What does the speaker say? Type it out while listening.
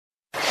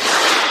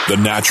The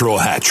Natural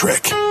Hat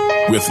Trick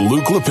with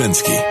Luke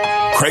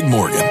Lipinski, Craig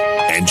Morgan,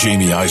 and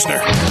Jamie Eisner.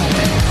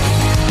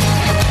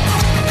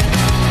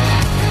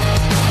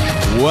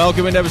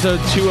 Welcome into episode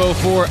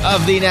 204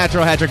 of the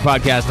Natural Hat Trick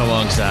podcast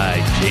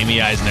alongside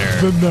Jamie Eisner.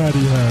 The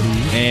Natty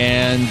Hattie.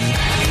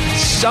 And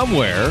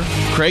somewhere,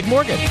 Craig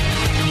Morgan.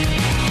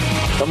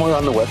 Somewhere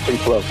on the western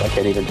slope. I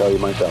can't even tell you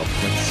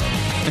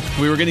myself.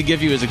 We were going to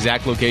give you his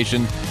exact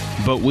location,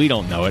 but we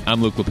don't know it.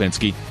 I'm Luke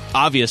Lipinski.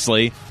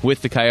 Obviously,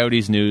 with the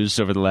Coyotes news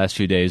over the last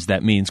few days,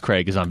 that means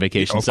Craig is on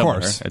vacation somewhere.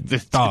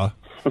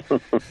 Of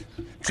course.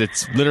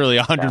 It's literally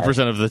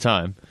 100% of the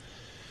time.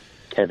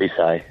 Heavy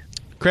sigh.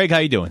 Craig, how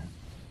you doing?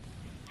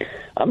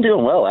 I'm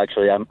doing well,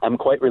 actually. I'm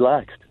quite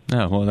relaxed.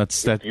 Oh, well,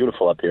 that's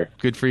beautiful up here.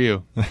 Good for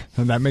you.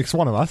 And that makes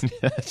one of us.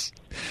 Yes.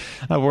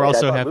 We're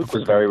also happy. Luke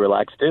was very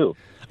relaxed, too.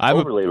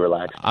 Overly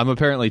relaxed. I'm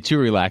apparently too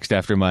relaxed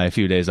after my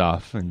few days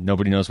off, and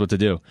nobody knows what to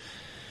do.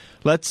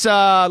 Let's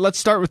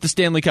start with the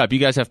Stanley Cup. You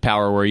guys have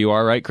power where you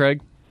are, right,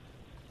 Craig?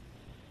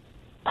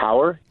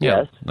 Power? Yeah.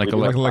 Yes. Like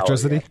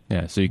electricity? Power,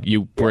 yeah, so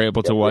you were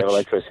able to watch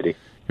electricity.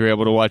 You were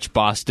able to watch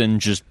Boston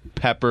just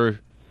pepper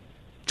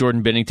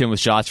Jordan Binnington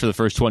with shots for the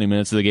first 20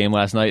 minutes of the game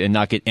last night and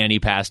not get any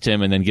past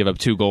him and then give up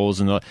 2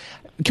 goals.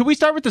 Can we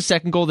start with the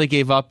second goal they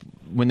gave up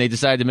when they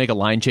decided to make a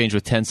line change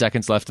with 10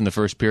 seconds left in the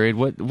first period?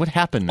 What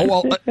happened there?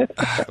 Oh,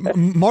 well,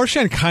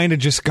 Marchand kind of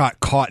just got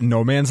caught in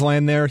no man's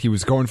land there. He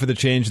was going for the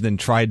change and then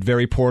tried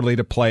very poorly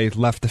to play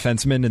left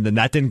defenseman, and then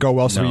that didn't go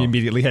well, so he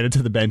immediately headed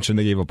to the bench and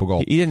they gave up a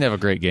goal. He didn't have a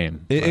great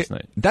game last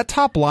night. That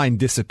top line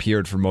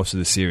disappeared for most of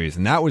the series,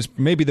 and that was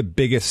maybe the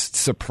biggest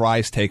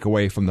surprise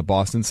takeaway from the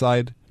Boston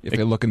side. If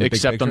they look in the big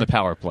except picture. on the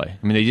power play.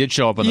 I mean, they did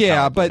show up on the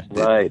power play.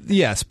 Right.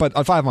 Yes, but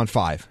on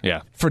 5-on-5.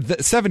 Yeah. For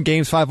 7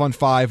 games,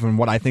 5-on-5, and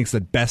what I think is the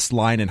best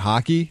line in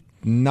hockey,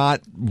 not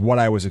what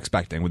I was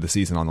expecting with the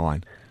season on the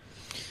line.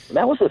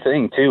 That was the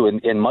thing, too.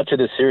 In much of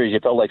this series,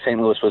 you felt like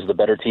St. Louis was the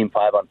better team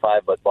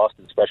 5-on-5, but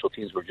Boston's special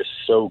teams were just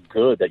so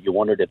good that you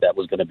wondered if that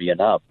was going to be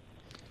enough.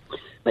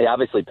 They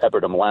obviously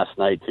peppered them last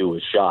night, too,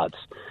 with shots.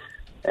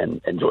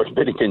 And Jordan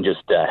Binnington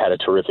just had a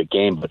terrific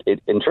game. But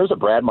in terms of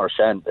Brad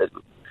Marchand,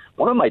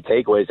 one of my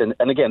takeaways,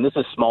 and again, this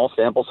is small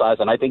sample size,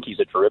 and I think he's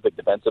a terrific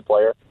defensive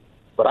player,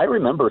 but I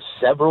remember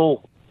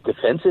several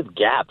defensive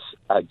gaps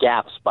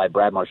by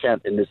Brad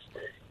Marchand in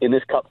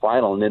this Cup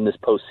final and in this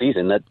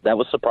postseason. That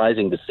was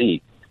surprising to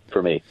see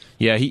for me.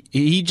 Yeah,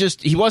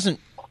 he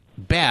wasn't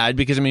bad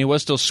because, I mean, he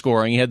was still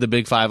scoring. He had the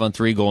big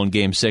 5-on-3 goal in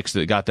Game 6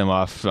 that got them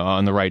off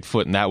on the right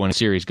foot in that one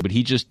series, but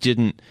he just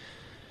didn't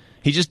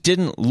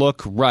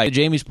look right. To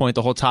Jamie's point,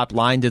 the whole top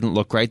line didn't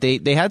look right.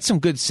 They had some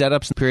good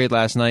setups in the period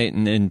last night,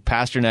 and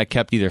Pasternak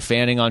kept either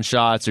fanning on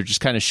shots or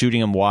just kind of shooting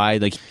them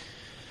wide. Like,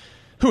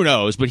 who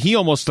knows? But he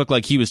almost looked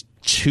like he was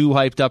too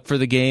hyped up for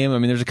the game. I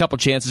mean, there's a couple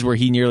chances where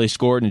he nearly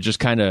scored and just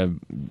kind of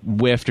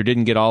whiffed or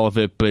didn't get all of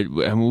it. But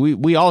I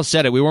mean, we all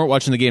said it. We weren't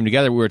watching the game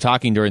together. We were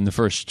talking during the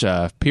first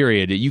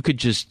period. You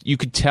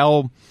could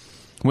tell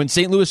when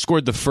St. Louis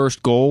scored the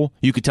first goal,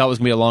 you could tell it was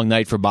going to be a long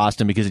night for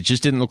Boston because it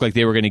just didn't look like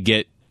they were going to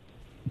get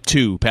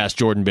 2 past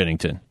Jordan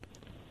Binnington.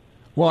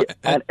 Well,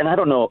 and I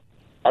don't know.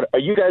 Are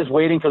you guys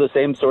waiting for the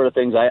same sort of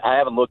things? I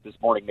haven't looked this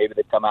morning. Maybe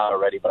they've come out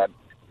already, but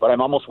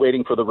I'm almost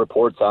waiting for the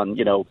reports on,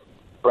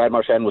 Brad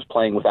Marchand was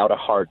playing without a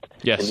heart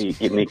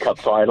in the Cup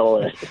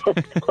final.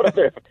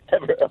 What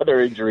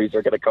other injuries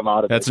are going to come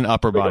out of That's an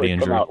upper body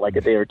injury. Come out like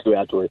a day or two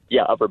afterwards.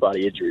 Yeah, upper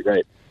body injury,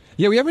 right.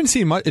 Yeah, we haven't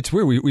seen much. It's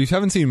weird. We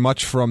haven't seen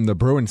much from the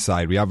Bruins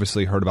side. We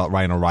obviously heard about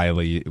Ryan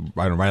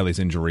O'Reilly's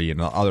injury and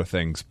other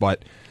things,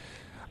 but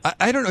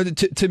I don't know.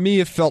 To me,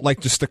 it felt like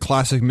just a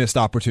classic missed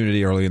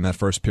opportunity early in that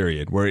first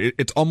period, where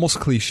it's almost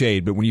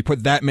cliched, but when you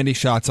put that many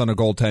shots on a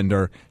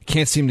goaltender,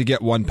 can't seem to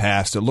get one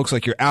past. It looks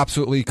like you're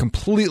absolutely,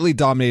 completely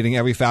dominating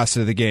every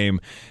facet of the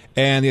game,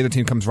 and the other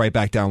team comes right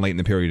back down late in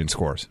the period and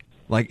scores.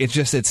 Like,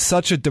 it's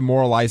such a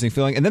demoralizing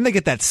feeling. And then they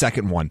get that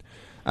second one,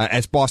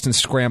 as Boston's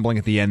scrambling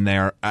at the end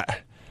there. I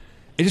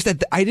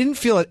didn't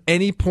feel at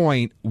any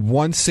point,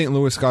 once St.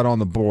 Louis got on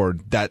the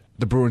board, that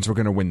the Bruins were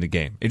going to win the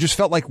game. It just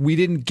felt like we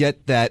didn't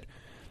get that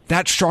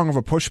strong of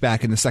a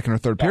pushback in the second or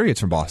third periods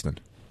from Boston.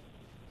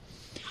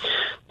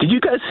 Did you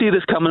guys see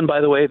this coming,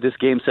 by the way, this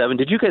Game 7?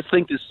 Did you guys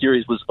think this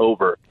series was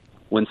over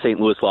when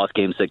St. Louis lost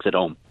Game 6 at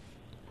home?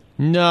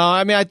 No,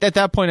 I mean, at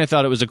that point I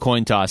thought it was a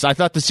coin toss. I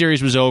thought the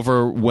series was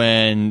over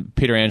when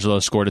Peter Angelo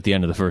scored at the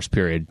end of the first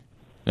period.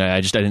 I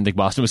didn't think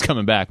Boston was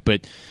coming back.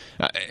 But,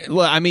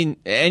 I mean,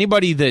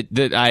 anybody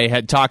that I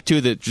had talked to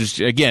that just,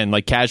 again,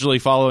 like casually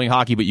following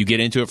hockey, but you get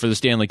into it for the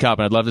Stanley Cup,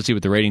 and I'd love to see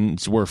what the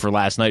ratings were for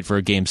last night for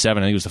a Game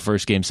 7. I think it was the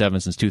first Game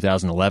 7 since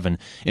 2011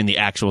 in the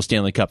actual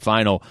Stanley Cup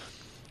final.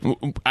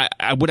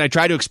 What I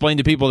try to explain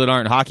to people that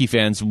aren't hockey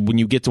fans, when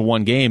you get to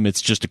one game,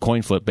 it's just a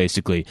coin flip,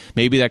 basically.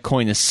 Maybe that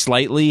coin is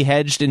slightly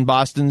hedged in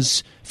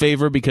Boston's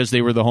favor because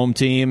they were the home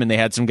team and they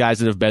had some guys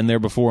that have been there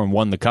before and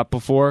won the Cup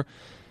before.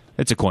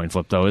 It's a coin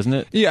flip, though, isn't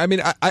it? Yeah, I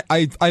mean,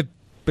 I've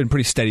been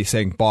pretty steady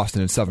saying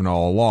Boston in 7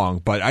 all along,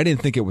 but I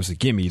didn't think it was a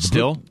gimme.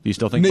 Still? Do you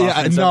still think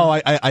Boston in 7?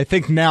 No, I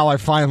think now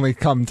I've finally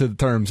come to the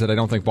terms that I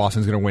don't think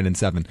Boston's going to win in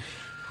 7.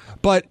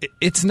 But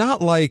it's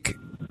not like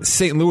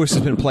St. Louis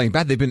has been playing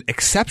bad. They've been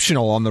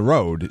exceptional on the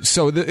road.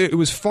 So it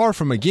was far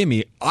from a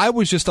gimme. I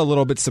was just a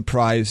little bit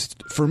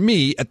surprised, for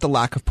me, at the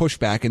lack of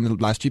pushback in the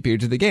last 2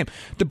 periods of the game.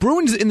 The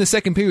Bruins in the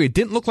second period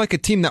didn't look like a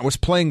team that was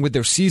playing with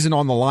their season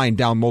on the line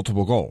down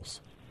multiple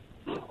goals.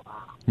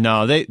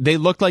 No, they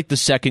looked like the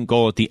second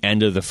goal at the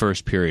end of the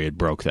first period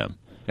broke them.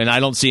 And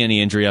I don't see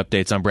any injury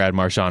updates on Brad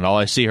Marchand. All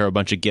I see are a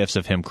bunch of GIFs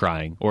of him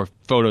crying, or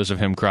photos of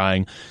him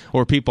crying,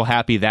 or people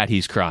happy that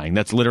he's crying.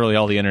 That's literally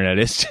all the internet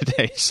is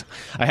today. So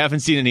I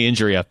haven't seen any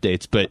injury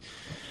updates. But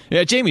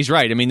yeah, Jamie's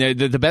right. I mean,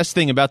 the best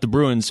thing about the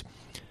Bruins,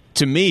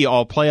 to me,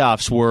 all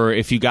playoffs were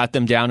if you got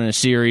them down in a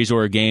series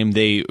or a game,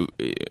 they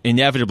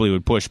inevitably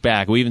would push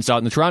back. We even saw it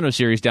in the Toronto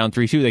series down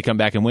 3-2. They come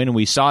back and win, and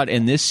we saw it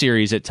in this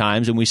series at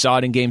times, and we saw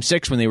it in Game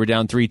 6 when they were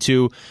down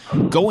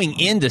 3-2, going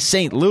into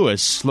St.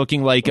 Louis,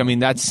 looking like, I mean,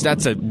 that's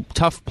a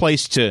tough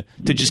place to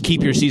just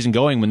keep your season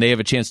going when they have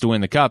a chance to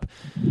win the Cup.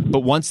 But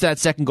once that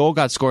second goal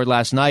got scored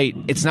last night,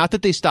 it's not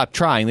that they stopped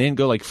trying. They didn't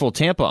go like full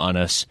Tampa on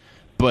us,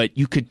 but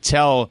you could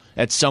tell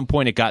at some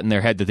point it got in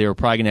their head that they were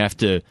probably going to have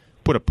to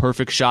put a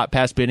perfect shot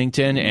past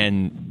Binnington,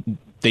 and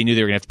they knew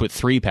they were going to have to put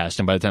 3 past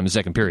him by the time the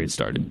second period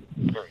started.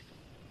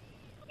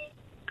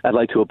 I'd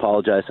like to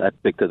apologize. I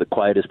picked the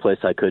quietest place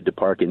I could to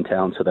park in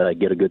town so that I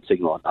get a good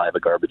signal, and I have a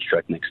garbage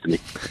truck next to me.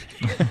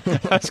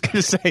 I was going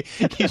to say,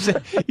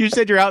 you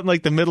said you're out in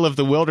like the middle of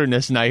the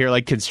wilderness, and I hear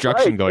like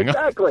construction going on.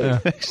 Exactly.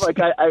 Like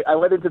I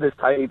went into this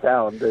tiny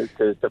town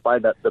to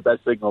find the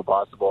best signal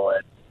possible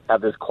and have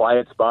this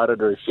quiet spot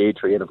under a shade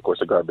tree, and of course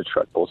a garbage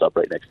truck pulls up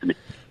right next to me.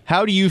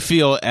 How do you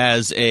feel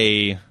as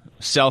a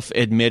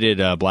self-admitted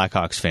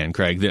Blackhawks fan,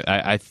 Craig?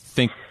 I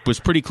think was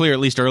pretty clear, at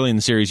least early in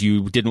the series,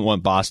 you didn't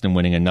want Boston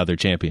winning another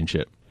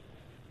championship.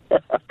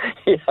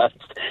 Yeah,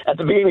 at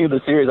the beginning of the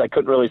series, I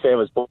couldn't really say I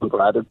was pulling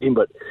for either team,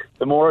 but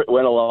the more it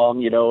went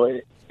along,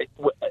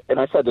 and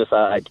I said this,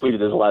 I tweeted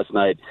this last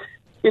night,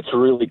 it's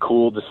really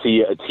cool to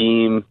see a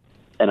team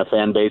and a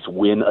fan base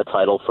win a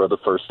title for the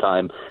first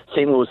time.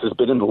 St. Louis has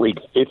been in the league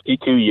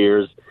 52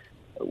 years.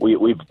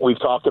 We've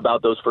talked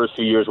about those first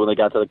few years when they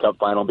got to the Cup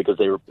final because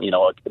they were,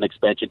 an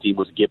expansion team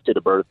was gifted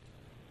a berth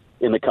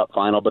in the Cup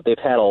final, but they've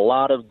had a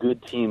lot of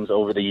good teams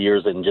over the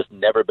years and just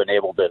never been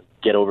able to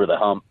get over the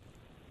hump.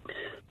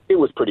 It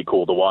was pretty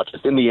cool to watch.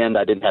 In the end,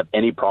 I didn't have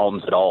any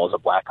problems at all as a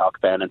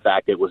Blackhawk fan. In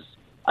fact,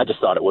 I just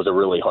thought it was a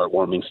really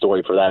heartwarming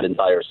story for that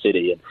entire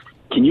city. And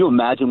can you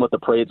imagine what the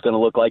parade's going to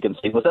look like in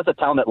St. Louis? That's a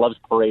town that loves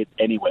parades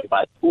anyway,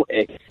 by the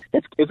way.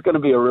 It's going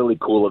to be a really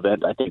cool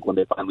event, I think, when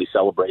they finally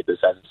celebrate this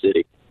as a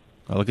city.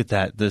 Oh, look at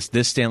that!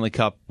 This Stanley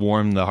Cup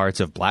warmed the hearts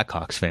of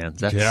Blackhawks fans.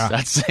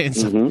 That's saying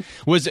something.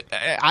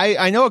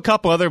 I know a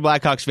couple other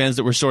Blackhawks fans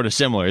that were sort of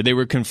similar. They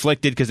were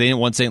conflicted because they didn't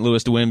want St.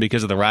 Louis to win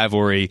because of the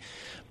rivalry.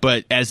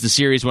 But as the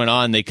series went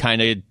on, they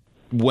kind of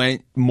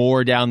went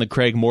more down the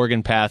Craig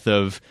Morgan path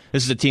of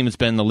this is a team that's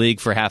been in the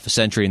league for half a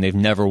century and they've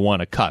never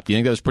won a cup. Do you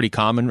think that was pretty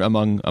common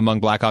among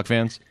Blackhawk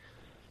fans?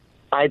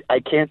 I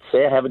can't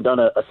say I haven't done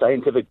a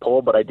scientific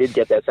poll, but I did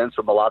get that sense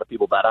from a lot of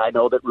people that I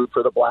know that root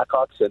for the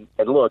Blackhawks. And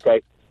look,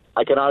 I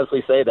can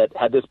honestly say that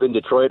had this been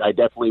Detroit, I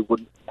definitely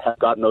wouldn't have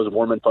gotten those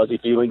warm and fuzzy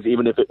feelings,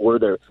 even if it were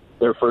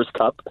their first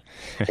cup.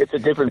 It's a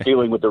different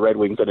feeling with the Red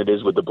Wings than it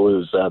is with the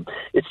Blues.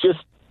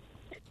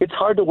 It's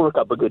hard to work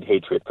up a good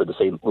hatred for the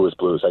St. Louis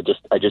Blues. I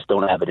just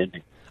don't have it in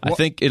me. I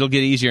think it'll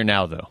get easier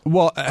now, though.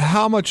 Well,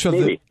 how much of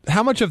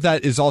that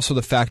is also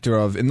the factor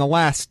of in the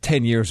last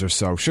 10 years or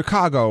so,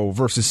 Chicago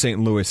versus St.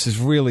 Louis has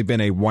really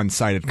been a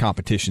one-sided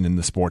competition in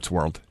the sports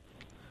world.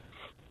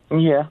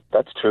 Yeah,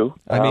 that's true.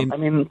 I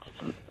mean,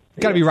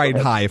 got to be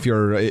riding high if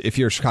you're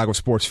a Chicago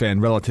sports fan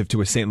relative to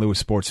a St. Louis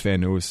sports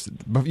fan who was,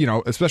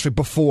 especially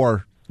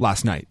before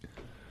last night.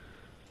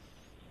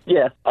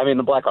 Yeah, I mean,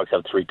 the Blackhawks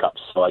have 3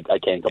 cups, so I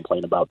can't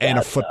complain about that. And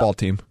a football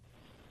team.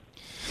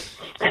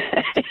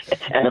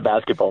 And a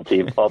basketball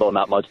team, although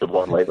not much of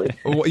one lately.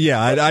 Well,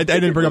 yeah, I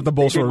didn't bring up the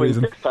Bulls for a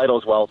reason. 6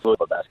 titles well, so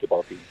a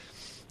basketball team.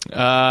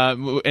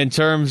 In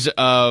terms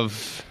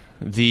of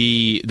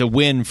the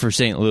win for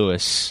St.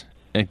 Louis,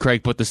 and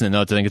Craig put this in the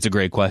notes, I think it's a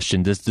great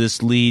question. Does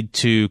this lead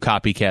to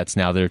copycats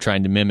now that are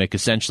trying to mimic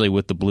essentially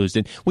what the Blues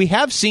did? We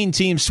have seen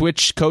teams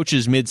switch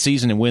coaches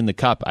mid-season and win the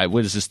Cup.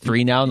 What is this,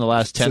 3 now in the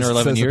last 10 or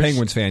 11 years? The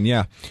Penguins fan,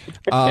 yeah.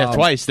 Yeah,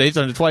 twice. They've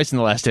done it twice in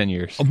the last 10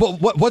 years. But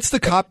what's the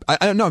Cup?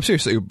 No, I'm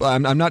seriously.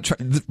 I'm not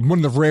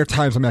one of the rare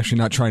times I'm actually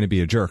not trying to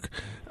be a jerk.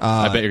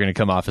 I bet you're going to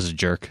come off as a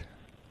jerk.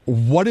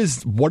 What are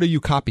you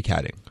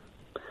copycatting?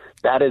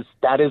 That is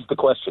the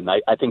question.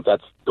 I think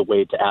that's the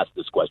way to ask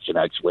this question,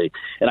 actually.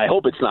 And I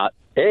hope it's not,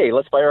 hey,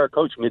 let's fire our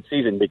coach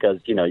mid-season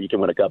because, you can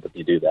win a cup if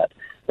you do that.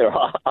 There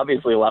are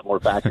obviously a lot more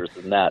factors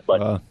than that.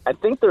 But I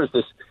think there's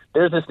this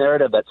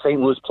narrative that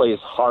St. Louis plays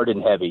hard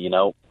and heavy,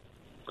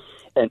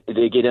 and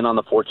they get in on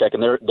the forecheck,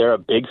 and they're a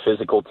big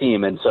physical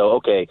team. And so,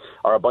 okay,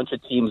 are a bunch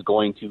of teams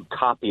going to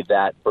copy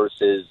that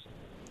versus,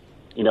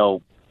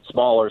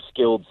 smaller,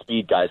 skilled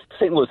speed guys?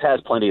 St. Louis has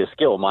plenty of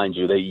skill, mind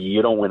you.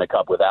 You don't win a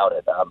cup without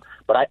it.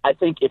 But I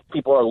think if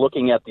people are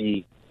looking at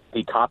the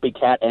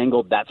copycat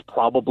angle, that's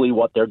probably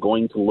what they're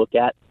going to look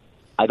at.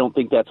 I don't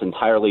think that's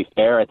entirely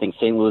fair. I think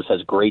St. Louis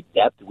has great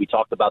depth. We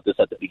talked about this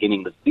at the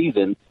beginning of the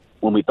season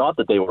when we thought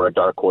that they were a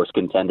dark horse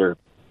contender,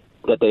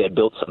 that they had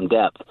built some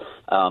depth.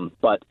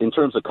 But in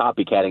terms of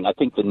copycatting, I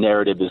think the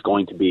narrative is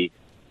going to be,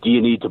 do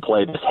you need to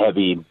play this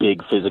heavy,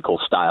 big physical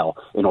style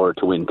in order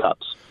to win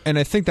cups? And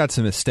I think that's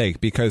a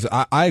mistake because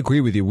I agree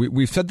with you.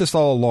 We've said this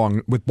all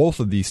along with both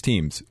of these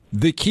teams.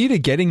 The key to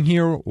getting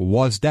here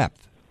was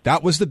depth.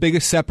 That was the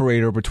biggest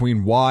separator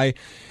between why,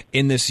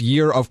 in this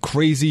year of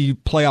crazy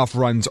playoff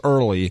runs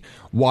early,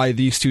 why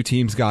these two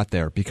teams got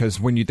there. Because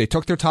when they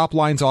took their top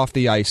lines off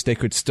the ice, they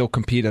could still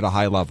compete at a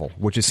high level,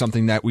 which is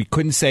something that we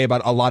couldn't say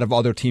about a lot of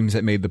other teams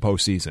that made the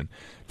postseason.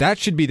 That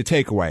should be the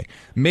takeaway.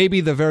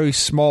 Maybe the very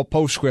small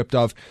postscript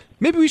of,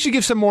 maybe we should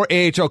give some more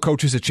AHL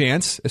coaches a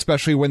chance,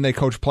 especially when they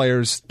coach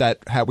players that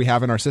we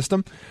have in our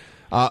system.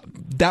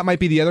 That might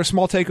be the other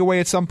small takeaway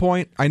at some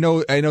point. I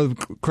know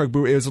Craig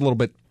Brewer is a little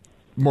bit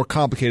more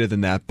complicated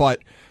than that, but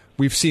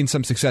we've seen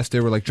some success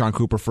there with like John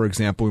Cooper, for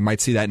example. We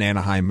might see that in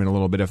Anaheim in a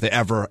little bit if they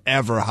ever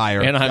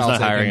hire. Anaheim's not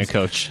hiring a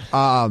coach.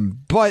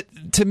 But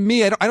to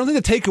me, I don't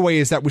think the takeaway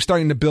is that we're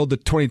starting to build the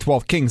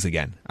 2012 Kings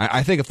again.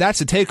 I think if that's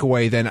the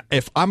takeaway, then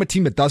if I'm a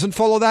team that doesn't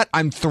follow that,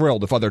 I'm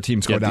thrilled if other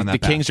teams go down that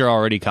path. The Kings are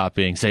already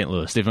copying St.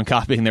 Louis. They've been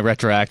copying them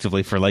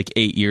retroactively for like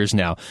 8 years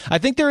now. I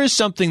think there is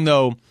something,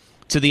 though,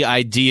 to the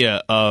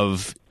idea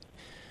of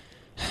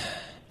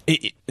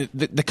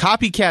the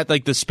copycat,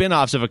 like the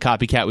spin-offs of a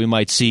copycat we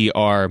might see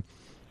are,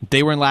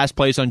 they were in last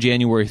place on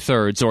January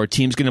 3rd, so our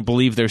team's going to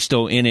believe they're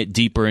still in it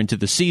deeper into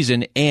the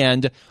season,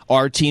 and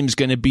our team's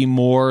going to be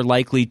more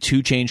likely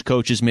to change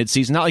coaches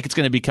mid-season. Not like it's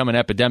going to become an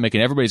epidemic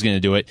and everybody's going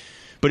to do it,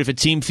 but if a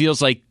team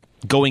feels like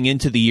going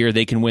into the year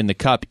they can win the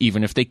cup,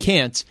 even if they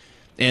can't,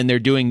 and they're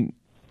doing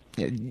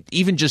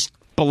even just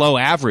below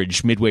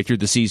average midway through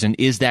the season,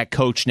 is that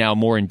coach now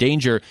more in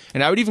danger?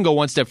 And I would even go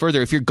one step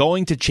further. If you're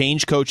going to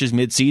change coaches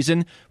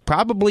mid-season,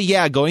 probably,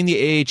 going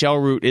the AHL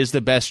route is the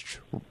best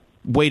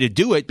way to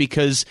do it,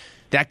 because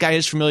that guy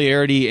has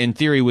familiarity in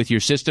theory with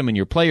your system and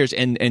your players.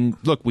 And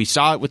look, we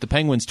saw it with the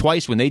Penguins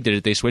twice when they did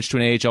it. They switched to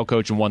an AHL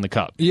coach and won the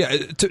cup. Yeah,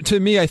 to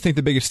me, I think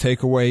the biggest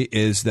takeaway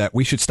is that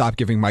we should stop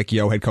giving Mike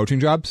Yeo head coaching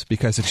jobs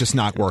because it's just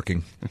not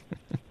working.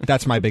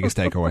 That's my biggest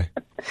takeaway.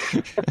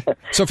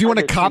 So if you want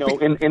to copy,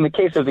 in the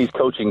case of these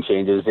coaching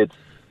changes,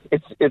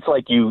 it's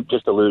like you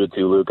just alluded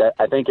to, Luke.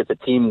 I think it's a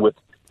team with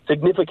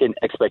significant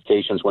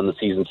expectations when the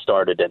season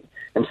started,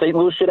 and St.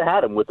 Louis should have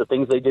had them with the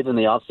things they did in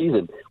the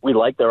offseason. We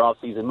like their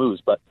offseason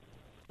moves, but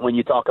when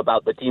you talk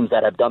about the teams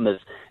that have done this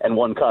and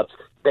won cups,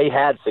 they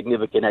had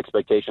significant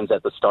expectations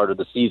at the start of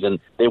the season.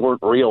 They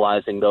weren't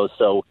realizing those,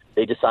 so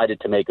they decided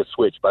to make a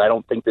switch. But I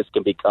don't think this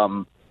can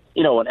become,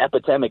 an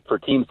epidemic for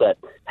teams that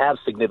have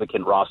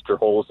significant roster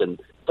holes and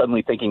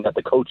suddenly thinking that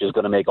the coach is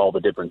going to make all the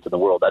difference in the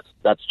world.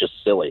 That's just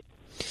silly.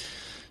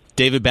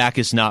 David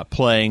Backes not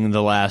playing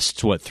the last,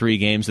 3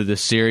 games of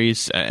this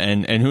series,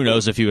 and who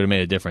knows if he would have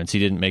made a difference. He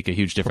didn't make a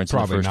huge difference in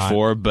the first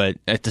 4, but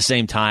at the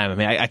same time,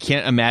 I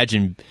can't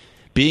imagine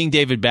being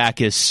David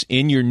Backes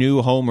in your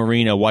new home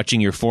arena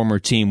watching your former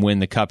team win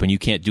the cup and you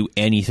can't do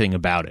anything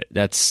about it.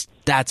 That's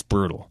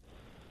brutal.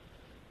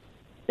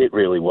 It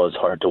really was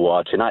hard to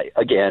watch. And I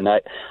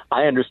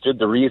understood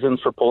the reasons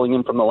for pulling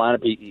him from the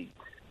lineup. He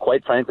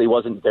quite frankly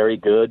wasn't very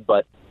good,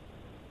 but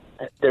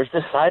there's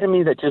this side of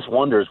me that just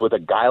wonders, with a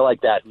guy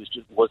like that who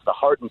was the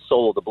heart and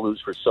soul of the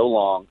Blues for so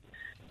long,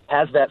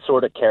 has that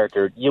sort of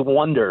character, you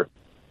wonder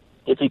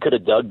if he could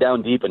have dug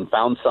down deep and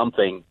found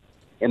something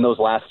in those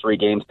last 3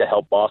 games to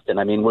help Boston.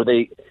 I mean, were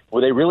they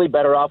really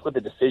better off with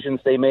the decisions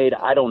they made?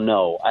 I don't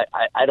know.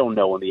 I don't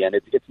know in the end.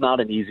 It's not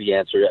an easy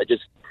answer.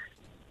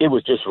 It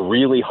was just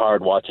really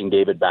hard watching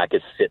David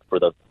Backes sit for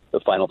the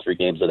final 3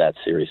 games of that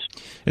series.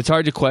 It's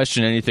hard to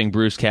question anything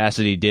Bruce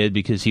Cassidy did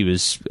because he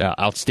was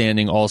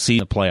outstanding all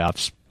season in the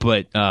playoffs.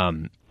 But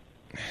I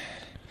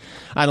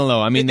don't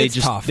know. I mean,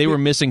 they were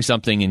missing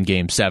something in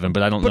Game 7,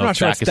 but I don't know if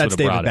Backes would have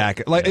brought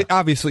it. Like,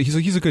 obviously,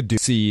 he's a good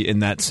dude in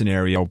that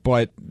scenario,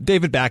 but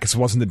David Backes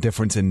wasn't the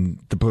difference in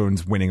the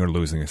Bruins winning or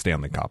losing a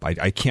Stanley Cup.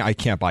 I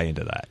can't buy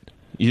into that.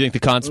 You think the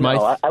Conn Smythe?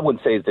 No, I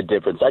wouldn't say it's the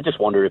difference. I just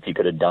wonder if he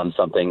could have done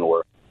something,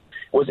 or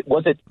was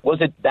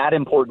it that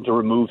important to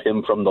remove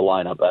him from the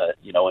lineup,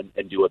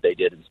 and do what they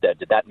did instead?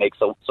 Did that make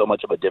so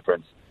much of a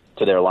difference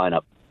to their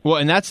lineup? Well,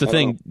 and that's the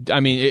thing. I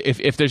mean,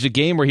 if there's a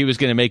game where he was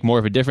going to make more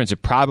of a difference,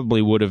 it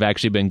probably would have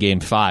actually been Game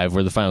 5,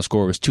 where the final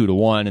score was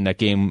 2-1, and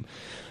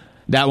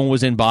that one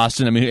was in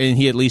Boston. I mean, and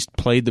he at least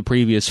played the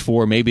previous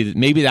 4.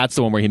 Maybe that's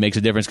the one where he makes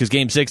a difference, because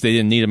Game 6 they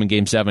didn't need him. In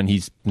Game 7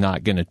 he's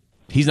not going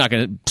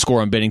to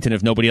score on Binnington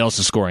if nobody else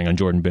is scoring on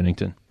Jordan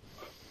Binnington.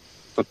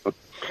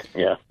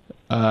 Yeah.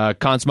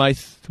 Conn Smythe,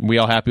 we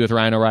all happy with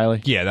Ryan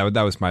O'Reilly? Yeah,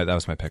 that was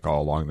my pick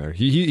all along there.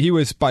 He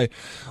was by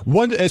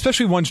one,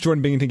 especially once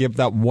Jordan Binnington gave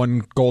that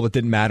one goal that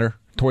didn't matter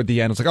toward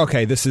the end. It's like,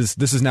 okay, this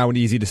is now an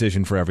easy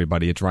decision for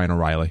everybody. It's Ryan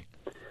O'Reilly.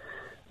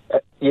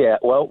 Yeah,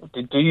 well,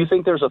 do you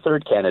think there's a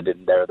third candidate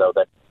in there, though,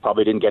 that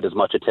probably didn't get as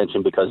much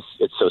attention because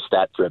it's so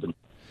stat-driven?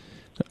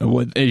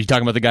 Are you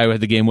talking about the guy who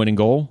had the game-winning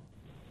goal?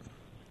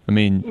 I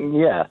mean,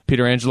 yeah.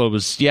 Peter Angelo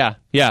was, yeah.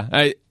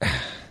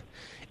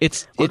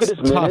 Look at his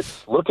tough.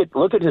 minutes.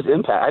 Look at his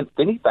impact.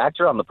 Didn't he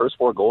factor on the first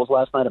 4 goals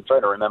last night? I'm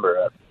trying to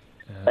remember.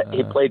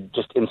 He played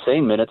just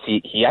insane minutes.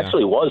 He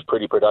actually was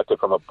pretty productive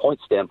from a point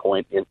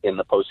standpoint in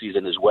the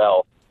postseason as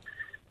well.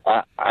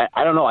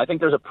 I don't know. I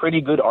think there's a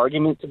pretty good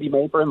argument to be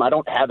made for him. I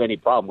don't have any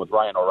problem with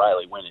Ryan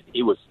O'Reilly winning.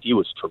 He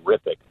was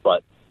terrific,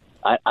 but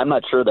I'm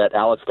not sure that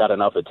Alex got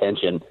enough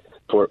attention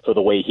for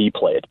the way he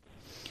played.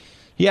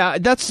 Yeah,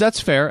 that's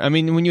fair. I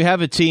mean, when you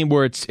have a team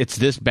where it's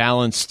this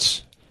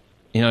balanced,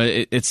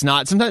 it's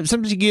not.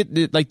 Sometimes you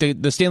get like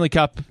the Stanley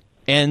Cup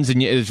ends,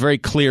 and it's very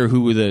clear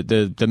who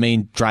the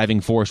main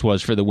driving force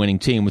was for the winning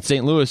team. With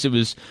St. Louis,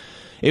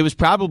 it was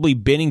probably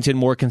Binnington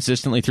more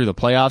consistently through the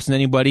playoffs than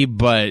anybody,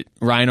 but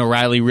Ryan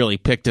O'Reilly really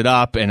picked it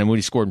up, and when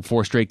he scored in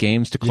 4 straight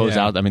games to close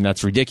out, I mean,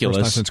 that's ridiculous.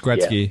 First time since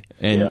Gretzky.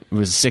 Yeah. And it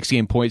was a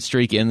 6-game point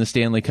streak in the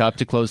Stanley Cup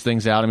to close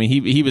things out. I mean,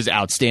 he was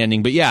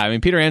outstanding. But yeah, I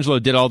mean, Peter Angelo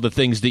did all the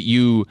things that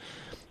you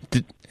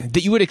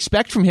would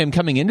expect from him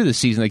coming into the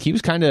season. Like, he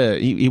was kind of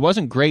he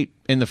wasn't great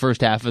in the first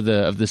half of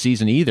the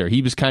season either.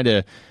 He was kind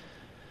of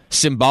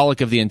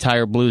symbolic of the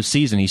entire Blues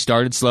season. He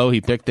started slow, he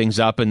picked things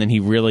up, and then he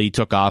really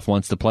took off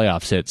once the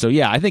playoffs hit. So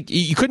yeah, I think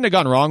you couldn't have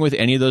gone wrong with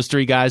any of those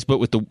 3 guys, but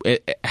with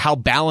how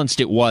balanced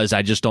it was,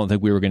 I just don't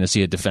think we were going to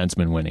see a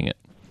defenseman winning it.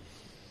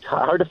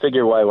 Hard to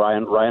figure why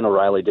Ryan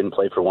O'Reilly didn't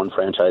play for one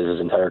franchise his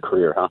entire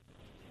career, huh?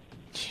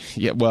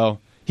 Yeah, well,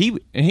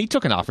 he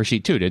took an offer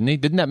sheet too, didn't he?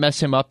 Didn't that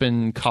mess him up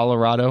in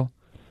Colorado?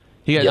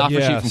 He got an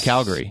offer sheet from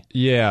Calgary.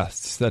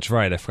 Yes, that's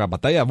right. I forgot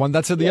about that. Yeah,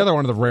 that's the other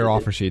one of the rare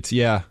offer sheets.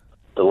 Yeah.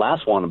 The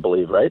last one, I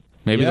believe, right?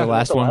 Maybe the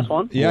last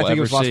one. Yeah, I think it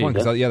was the last one.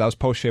 Cause that was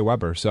post Shea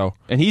Weber. So,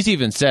 and he's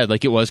even said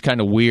like it was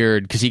kind of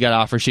weird because he got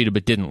offer sheeted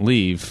but didn't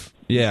leave.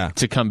 Yeah,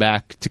 to come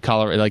back to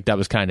Colorado, like that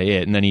was kind of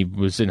it. And then he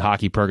was in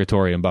hockey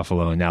purgatory in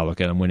Buffalo, and now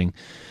look at him winning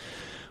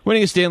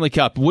a Stanley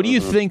Cup. What do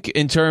you think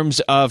in terms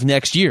of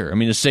next year? I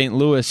mean, is St.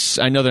 Louis?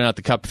 I know they're not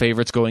the Cup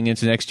favorites going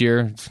into next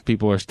year.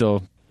 People are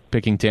still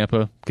picking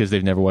Tampa because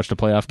they've never watched a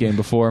playoff game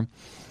before,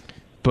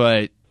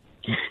 but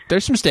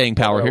there's some staying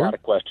power here. A lot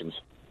of questions.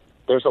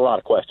 There's a lot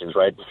of questions,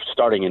 right?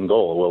 Starting in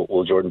goal,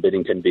 will Jordan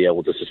Binnington be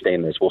able to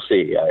sustain this? We'll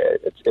see.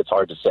 It's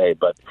hard to say,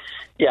 but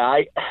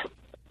yeah,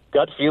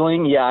 gut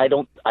feeling. Yeah, I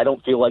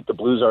don't feel like the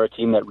Blues are a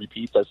team that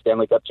repeats as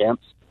Stanley Cup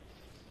champs,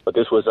 but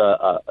this was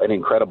an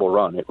incredible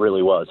run. It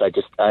really was. I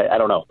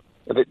don't know.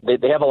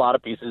 They have a lot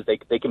of pieces.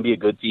 They can be a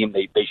good team.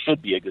 They should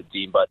be a good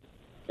team, but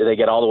do they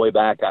get all the way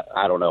back?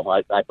 I don't know.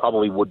 I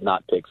probably would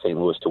not pick St.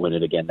 Louis to win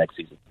it again next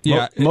season.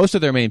 Yeah, most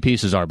of their main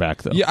pieces are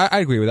back, though. Yeah, I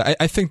agree with that.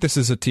 I think this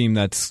is a team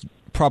that's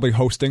probably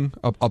hosting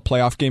a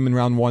playoff game in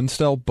round 1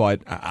 still, but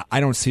I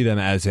don't see them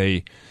as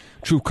a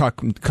true cup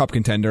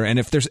contender. And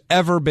if there's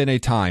ever been a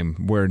time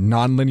where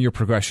nonlinear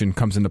progression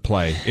comes into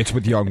play, it's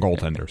with young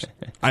goaltenders.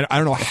 I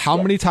don't know how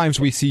many times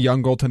we see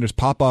young goaltenders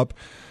pop up,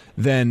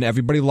 then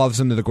everybody loves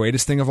them, they're the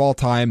greatest thing of all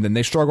time, then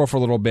they struggle for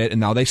a little bit,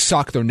 and now they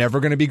suck, they're never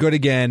going to be good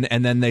again,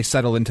 and then they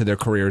settle into their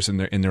careers in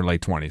their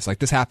late 20s. Like,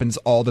 this happens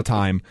all the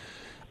time.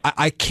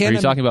 I can't. Are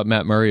you talking about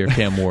Matt Murray or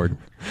Cam Ward?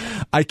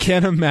 I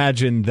can't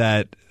imagine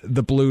that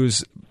the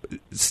Blues,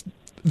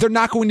 they're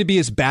not going to be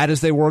as bad as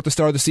they were at the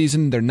start of the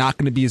season. They're not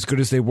going to be as good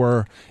as they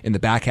were in the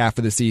back half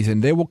of the season.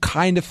 They will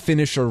kind of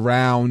finish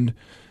around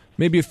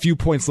maybe a few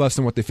points less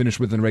than what they finished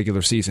with in the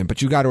regular season.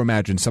 But you got to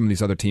imagine some of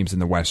these other teams in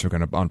the West are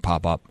going to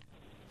pop up.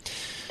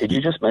 Did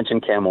you just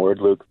mention Cam Ward,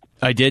 Luke?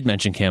 I did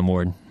mention Cam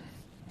Ward.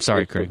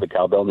 Sorry, Craig. Is the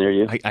cowbell near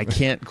you? I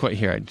can't quite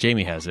hear it.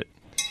 Jamie has it.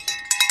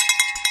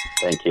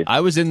 Thank you. I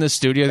was in the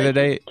studio the other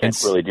day. Can't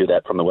really do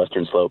that from the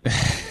Western Slope.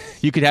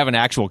 You could have an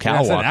actual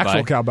cow walk an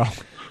actual by. Cowbell.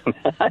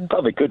 I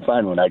probably could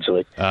find one,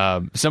 actually.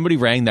 Somebody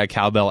rang that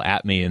cowbell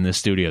at me in the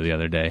studio the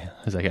other day.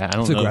 I was like, I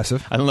don't know.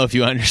 Aggressive. I don't know if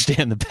you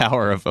understand the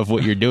power of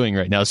what you're doing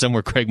right now.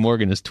 Somewhere Craig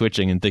Morgan is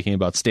twitching and thinking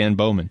about Stan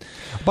Bowman.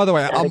 By the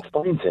way, that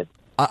explains it.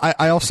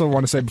 I also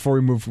want to say before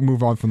we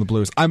move on from the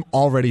Blues, I'm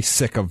already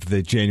sick of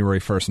the January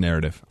 1st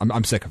narrative.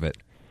 I'm sick of it.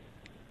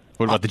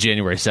 What about the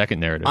January 2nd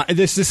narrative?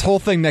 This whole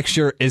thing next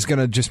year is going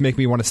to just make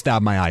me want to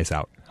stab my eyes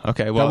out.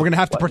 Okay, well, we're going to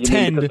have to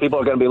pretend. Because people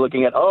are going to be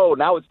looking at,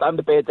 now it's time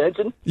to pay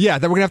attention? Yeah,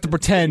 then we're going to have to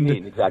pretend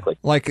exactly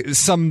like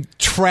some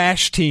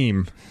trash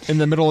team in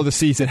the middle of the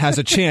season has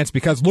a chance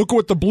because look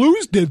what the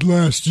Blues did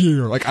last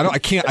year. Like, I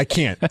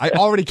can't. I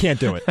already can't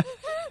do it.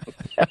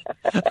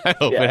 I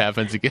hope it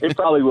happens again. It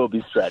probably will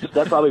be stretched.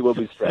 That probably will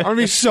be stretched. I'm going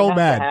to be so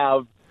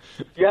mad.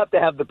 You have to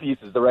have the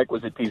pieces, the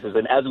requisite pieces.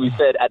 And as we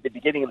said at the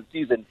beginning of the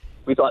season,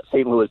 we thought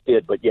St. Louis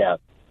did. But yeah,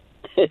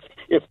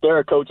 if there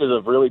are coaches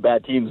of really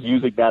bad teams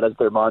using that as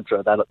their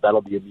mantra,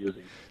 that'll be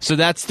amusing. So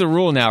that's the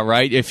rule now,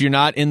 right? If you're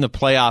not in the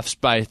playoffs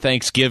by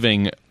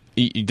Thanksgiving,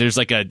 there's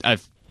like a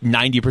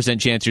 90%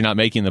 chance you're not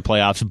making the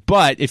playoffs.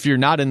 But if you're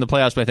not in the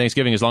playoffs by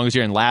Thanksgiving, as long as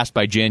you're in last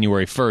by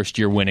January 1st,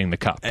 you're winning the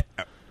cup.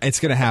 It's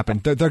going to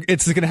happen.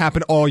 It's going to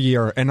happen all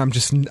year, and I'm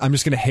just going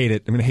to hate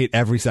it. I'm going to hate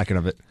every second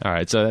of it. All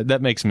right, so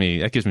that gives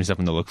me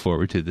something to look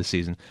forward to this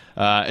season.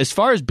 As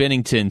far as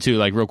Binnington, too,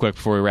 like real quick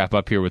before we wrap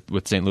up here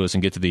with St. Louis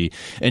and get to the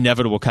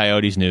inevitable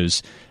Coyotes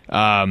news.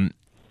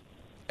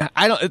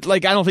 I don't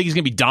think he's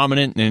going to be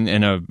dominant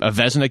and a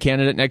Vezina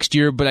candidate next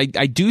year, but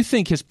I do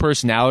think his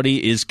personality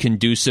is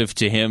conducive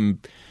to him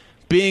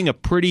being a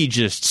pretty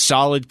just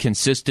solid,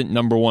 consistent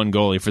number one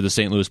goalie for the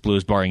St. Louis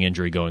Blues, barring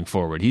injury going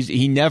forward.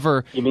 He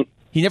never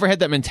had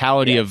that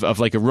mentality of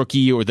like a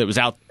rookie or that was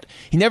out.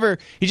 He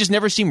just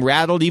never seemed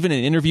rattled. Even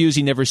in interviews,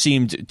 he never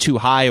seemed too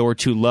high or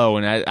too low.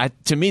 And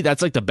to me,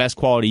 that's like the best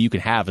quality you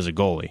can have as a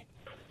goalie.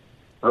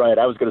 Right.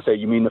 I was going to say,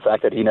 you mean the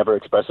fact that he never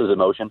expresses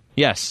emotion?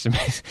 Yes.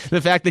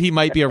 The fact that he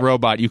might be a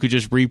robot, you could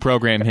just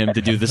reprogram him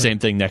to do the same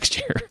thing next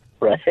year.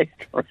 Right.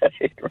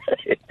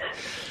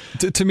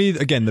 To me,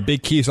 again, the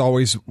big key is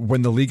always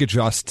when the league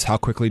adjusts, how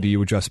quickly do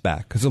you adjust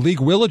back? Because the league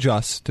will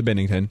adjust to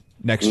Binnington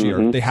next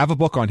year. They have a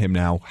book on him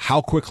now.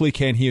 How quickly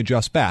can he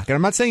adjust back? And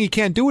I'm not saying he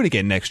can't do it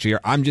again next year.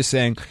 I'm just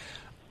saying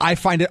I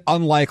find it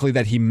unlikely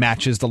that he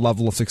matches the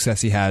level of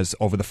success he has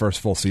over the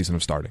first full season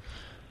of starting.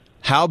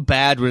 How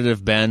bad would it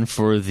have been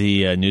for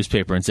the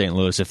newspaper in St.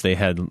 Louis if they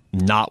had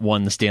not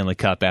won the Stanley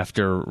Cup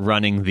after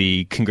running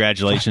the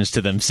congratulations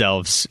to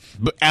themselves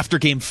after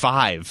Game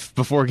 5,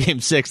 before Game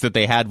 6, that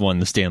they had won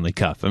the Stanley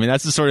Cup? I mean,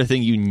 that's the sort of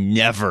thing you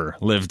never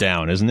live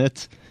down, isn't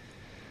it?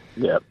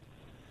 Yep.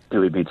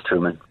 Dewey beats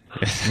Truman.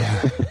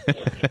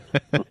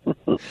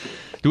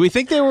 Do we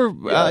think they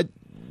were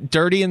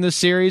dirty in this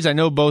series? I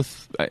know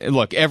both.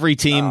 Look, every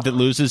team that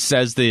loses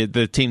says the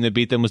team that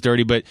beat them was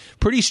dirty, but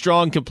pretty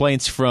strong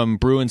complaints from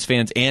Bruins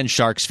fans and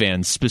Sharks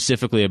fans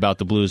specifically about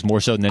the Blues, more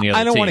so than any other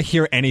team. I don't want to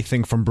hear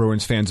anything from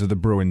Bruins fans of the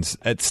Bruins.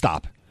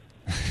 Stop.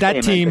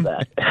 That team,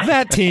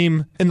 that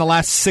team in the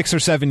last 6 or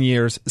 7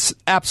 years,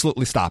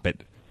 absolutely stop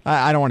it.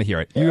 I don't want to hear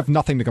it. You have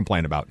nothing to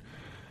complain about.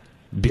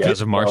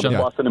 Because of Marshall?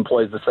 Boston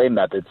employs the same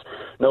methods,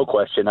 no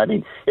question. I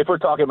mean, if we're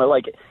talking about,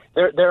 like,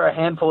 there are a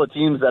handful of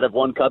teams that have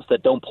won cups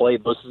that don't play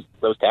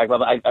those tag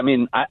levels.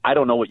 I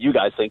don't know what you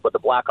guys think, but the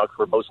Blackhawks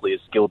were mostly a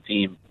skilled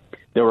team.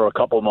 There were a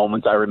couple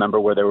moments I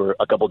remember where there were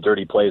a couple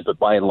dirty plays, but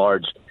by and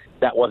large,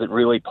 that wasn't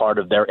really part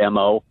of their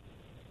MO.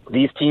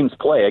 These teams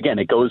play. Again,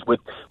 it goes with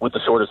the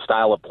sort of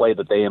style of play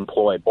that they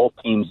employ. Both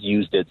teams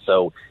used it,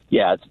 so,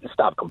 yeah,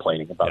 stop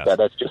complaining about that.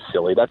 That's just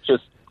silly. That's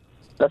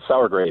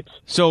sour grapes.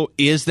 So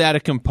is that a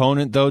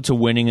component, though, to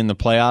winning in the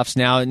playoffs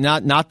now?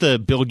 Not the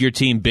build your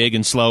team big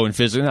and slow and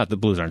physical. Not the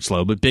Blues aren't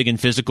slow, but big and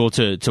physical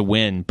to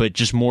win. But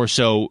just more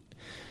so,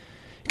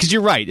 because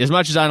you're right. As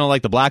much as I don't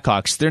like the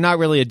Blackhawks, they're not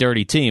really a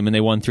dirty team, and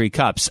they won 3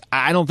 cups.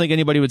 I don't think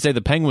anybody would say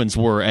the Penguins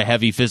were a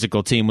heavy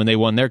physical team when they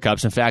won their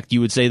cups. In fact, you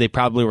would say they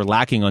probably were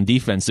lacking on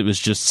defense. It was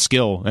just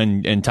skill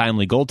and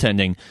timely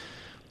goaltending.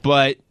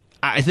 But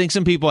I think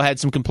some people had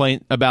some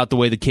complaint about the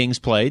way the Kings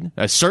played.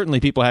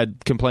 Certainly people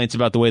had complaints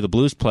about the way the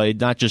Blues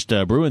played, not just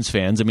Bruins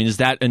fans. I mean, is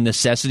that a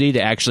necessity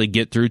to actually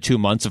get through 2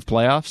 months of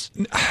playoffs?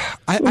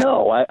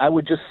 I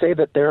would just say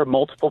that there are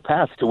multiple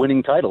paths to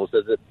winning titles.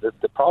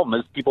 The problem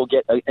is people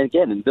get,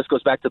 again, and this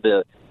goes back to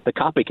the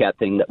copycat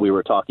thing that we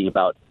were talking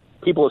about.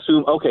 People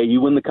assume, okay, you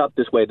win the cup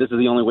this way. This is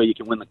the only way you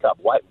can win the cup.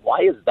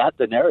 Why is that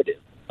the narrative?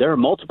 There are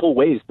multiple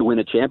ways to win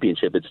a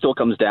championship. It still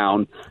comes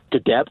down to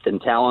depth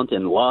and talent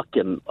and luck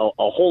and a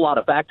whole lot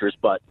of factors,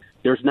 but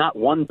there's not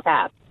one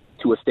path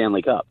to a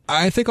Stanley Cup.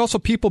 I think also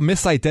people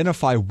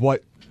misidentify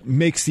what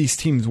makes these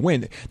teams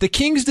win. The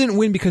Kings didn't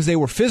win because they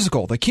were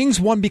physical. The Kings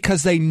won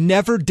because they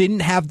never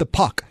didn't have the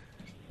puck.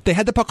 They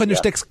had the puck on their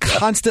sticks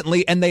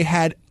constantly, and they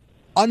had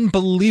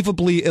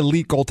unbelievably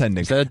elite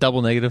goaltending. Is that a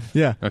double negative?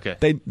 Yeah. Okay.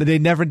 They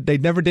never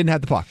didn't have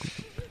the puck.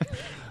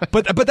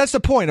 But that's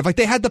the point.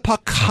 They had the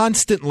puck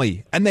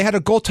constantly, and they had a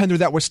goaltender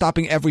that was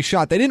stopping every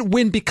shot. They didn't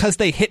win because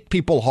they hit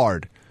people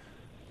hard.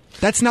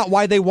 That's not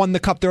why they won the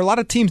cup. There are a lot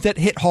of teams that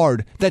hit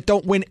hard that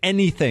don't win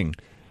anything.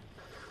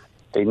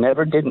 They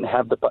never didn't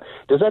have the puck.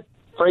 Does that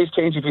phrase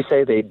change if you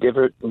say they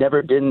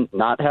never didn't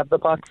not have the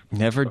puck?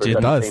 Never did.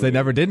 It does. They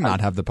never did not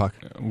have the puck.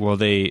 Well,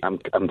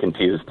 I'm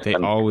confused. They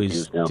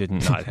always did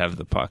not have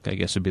the puck, I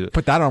guess would be.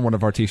 Put that on one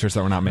of our T-shirts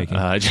that we're not making.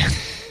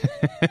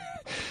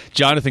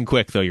 Jonathan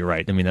Quick, though, you're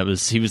right. I mean,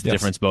 he was the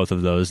difference, both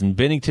of those. And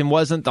Binnington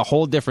wasn't the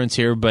whole difference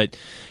here, but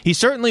he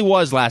certainly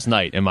was last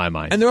night, in my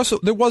mind. And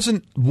there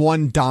wasn't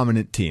one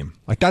dominant team.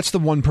 That's the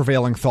one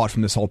prevailing thought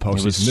from this whole postseason.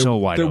 It was so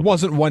wide open. There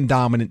wasn't one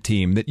dominant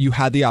team that you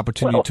had the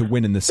opportunity to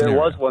win in this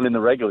scenario. There was one in the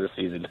regular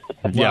season.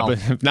 Yeah,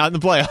 but not in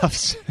the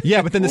playoffs.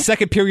 Yeah, but then the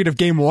second period of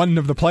Game 1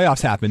 of the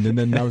playoffs happened, and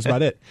then that was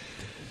about it.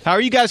 How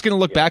are you guys going to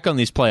look back on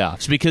these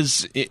playoffs?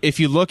 Because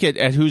if you look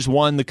at who's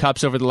won the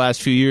Cups over the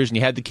last few years, and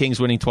you had the Kings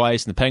winning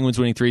twice, and the Penguins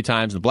winning 3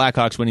 times, and the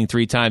Blackhawks winning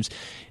 3 times,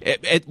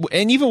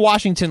 and even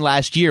Washington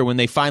last year when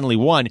they finally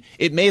won,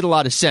 it made a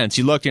lot of sense.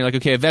 You looked and you're like,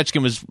 okay,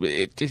 Ovechkin was,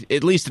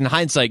 at least in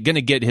hindsight, going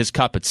to get his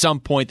cup at some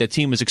point. That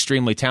team was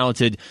extremely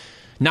talented.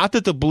 Not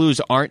that the Blues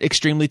aren't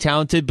extremely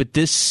talented, but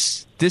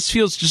this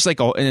feels just like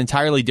an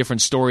entirely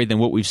different story than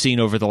what we've seen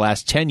over the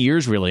last 10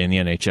 years, really, in the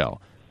NHL.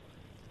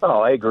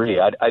 Oh, I agree.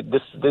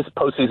 This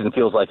postseason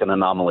feels like an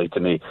anomaly to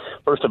me.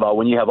 First of all,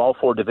 when you have all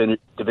 4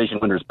 division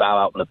winners bow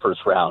out in the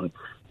first round,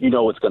 you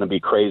know it's going to be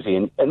crazy.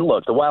 And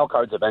look, the wild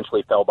cards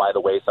eventually fell by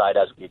the wayside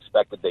as we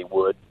expected they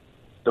would.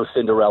 Those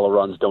Cinderella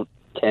runs don't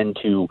tend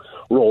to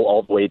roll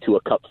all the way to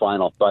a cup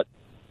final. But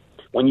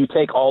when you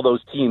take all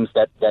those teams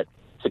that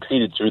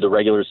succeeded through the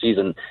regular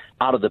season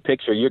out of the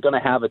picture, you're going to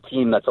have a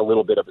team that's a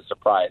little bit of a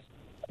surprise.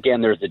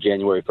 Again, there's the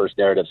January 1st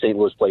narrative. St.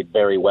 Louis played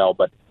very well,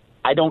 but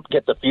I don't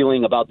get the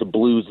feeling about the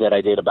Blues that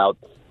I did about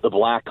the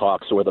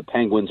Blackhawks or the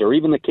Penguins or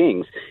even the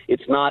Kings.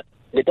 It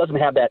doesn't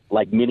have that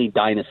like mini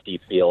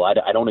dynasty feel.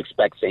 I don't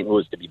expect St.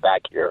 Louis to be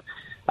back here.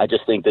 I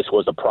just think this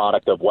was a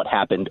product of what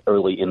happened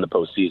early in the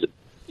postseason.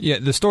 Yeah,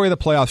 the story of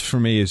the playoffs for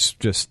me is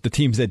just the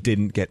teams that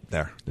didn't get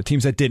there, the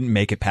teams that didn't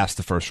make it past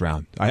the first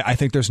round. I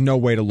think there's no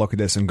way to look at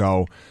this and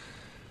go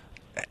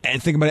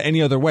and think about it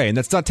any other way. And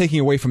that's not taking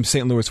away from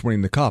St. Louis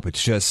winning the Cup.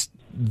 It's just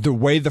the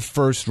way the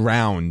first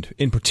round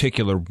in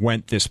particular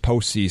went this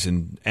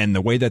postseason and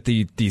the way that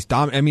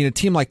a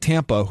team like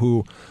Tampa,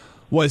 who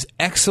was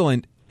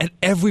excellent at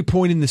every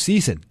point in the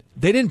season,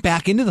 they didn't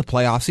back into the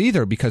playoffs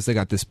either because they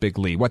got this big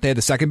lead. They had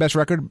the second best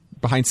record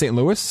behind St.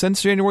 Louis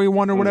since January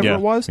 1 or whatever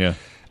it was. Yeah.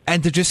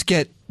 And to just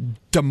get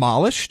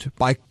demolished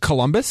by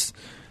Columbus.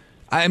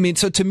 I mean,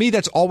 so to me,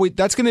 that's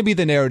going to be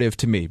the narrative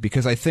to me,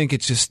 because I think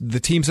it's just the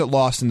teams that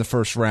lost in the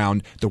first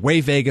round, the way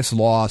Vegas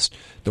lost,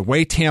 the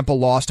way Tampa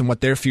lost, and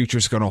what their future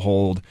is going to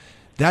hold.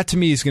 That to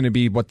me is going to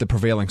be what the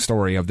prevailing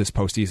story of this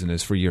postseason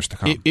is for years to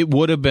come. It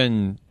would have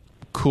been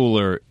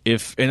cooler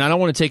if, and I don't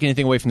want to take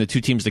anything away from the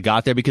two teams that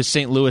got there, because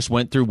St. Louis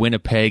went through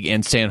Winnipeg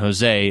and San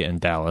Jose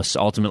and Dallas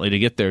ultimately to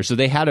get there, so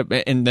they had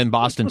and then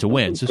Boston to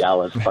win. So,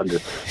 Dallas under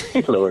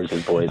St. Louis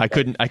and boys. I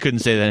couldn't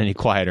say that any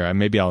quieter.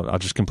 Maybe I'll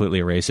just completely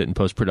erase it in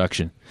post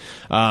production.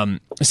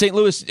 St.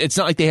 Louis, it's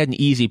not like they had an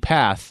easy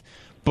path,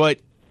 but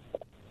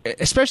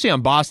especially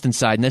on Boston's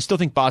side, and I still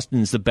think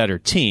Boston's the better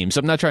team, so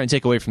I'm not trying to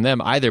take away from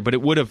them either, but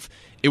it would have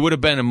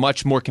been a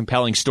much more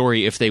compelling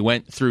story if they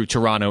went through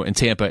Toronto and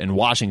Tampa and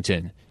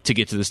Washington to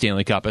get to the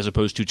Stanley Cup, as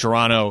opposed to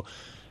Toronto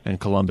and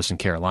Columbus and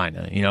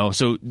Carolina.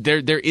 So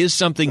there is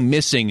something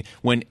missing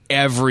when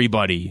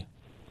everybody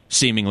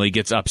seemingly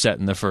gets upset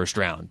in the first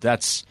round.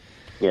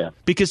 Yeah.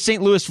 Because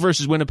St. Louis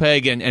versus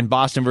Winnipeg and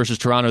Boston versus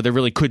Toronto, there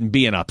really couldn't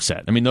be an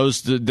upset. I mean,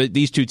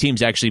 these two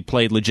teams actually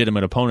played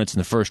legitimate opponents in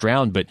the first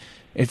round, but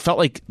it felt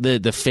like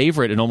the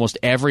favorite in almost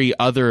every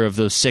other of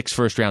those 6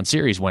 first-round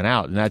series went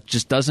out, and that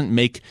just doesn't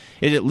make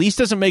it. At least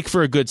doesn't make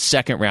for a good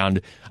second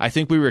round. I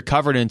think we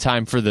recovered in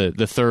time for the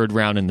third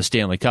round in the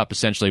Stanley Cup,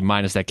 essentially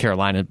minus that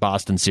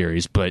Carolina-Boston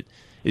series, but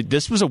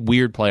this was a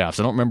weird playoffs.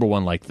 I don't remember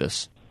one like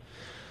this.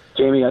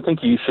 Jamie, I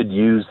think you should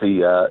use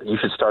you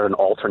should start an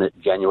alternate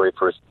January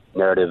 1st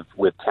narrative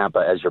with Tampa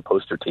as your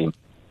poster team.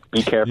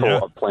 Be careful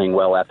of playing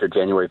well after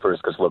January 1st,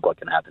 because look what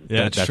can happen.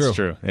 Yeah, that's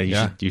true.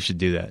 You should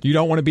do that. You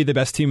don't want to be the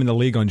best team in the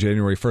league on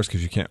January 1st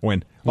because you can't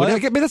win. Well, I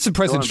mean, that's the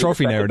President's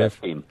Trophy narrative.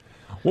 Second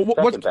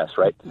best,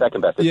 right?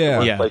 Second best. It's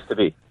the worst place to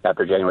be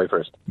after January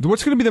 1st.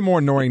 What's going to be the more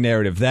annoying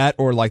narrative? That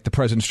or like the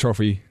President's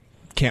Trophy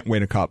can't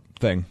win a cup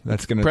thing?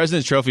 That's going to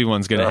President's Trophy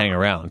one's going to hang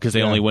around because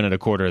they only win it a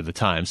quarter of the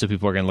time, so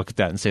people are going to look at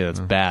that and say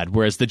that's bad.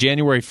 Whereas the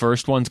January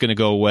 1st one's going to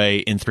go away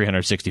in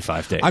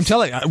 365 days. I'm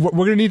telling you, we're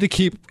going to need to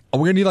keep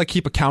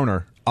a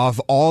counter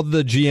of all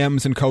the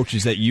GMs and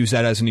coaches that use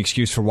that as an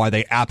excuse for why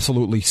they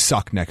absolutely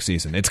suck next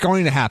season. It's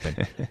going to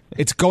happen.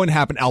 It's going to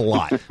happen a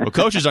lot. Well,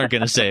 coaches aren't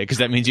going to say it because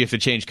that means you have to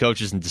change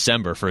coaches in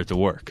December for it to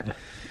work.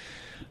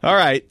 All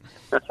right,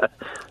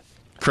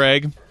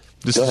 Craig,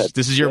 this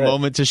is your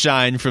moment to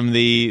shine from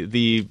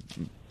the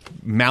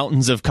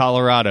mountains of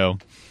Colorado.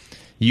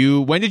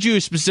 When did you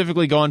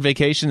specifically go on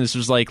vacation? This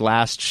was like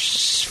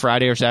last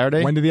Friday or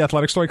Saturday? When did the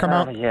Athletic story come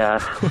out? Yeah,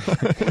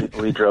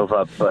 we drove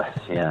up.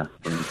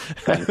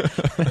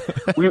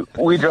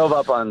 We drove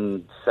up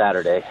on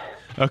Saturday.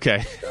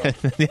 Okay. So.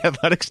 The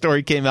Athletic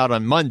story came out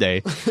on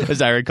Monday,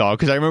 as I recall,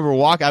 because I remember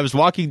I was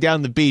walking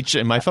down the beach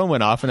and my phone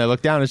went off, and I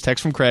looked down, it's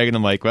text from Craig, and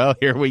I'm like, well,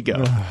 here we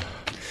go.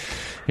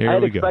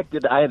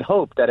 I had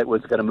hoped that it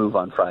was going to move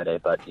on Friday,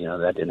 but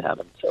that didn't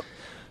happen.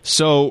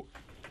 So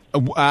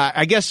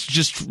I guess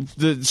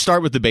just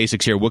start with the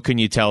basics here. What can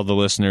you tell the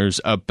listeners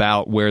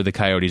about where the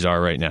Coyotes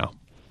are right now?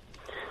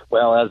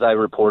 Well, as I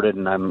reported,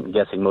 and I'm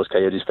guessing most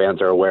Coyotes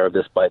fans are aware of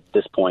this by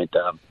this point,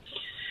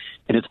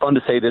 and it's fun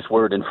to say this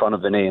word in front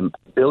of the name,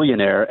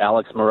 billionaire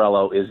Alex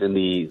Morello is in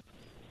the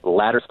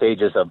latter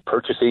stages of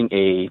purchasing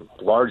a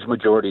large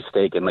majority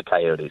stake in the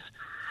Coyotes.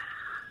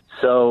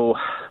 So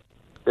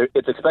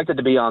it's expected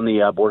to be on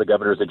the Board of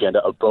Governors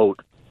agenda, a vote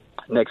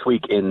next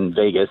week in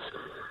Vegas.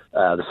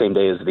 The same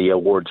day as the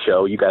award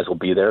show. You guys will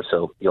be there,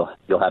 so you'll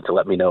have to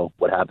let me know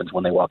what happens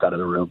when they walk out of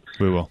the room.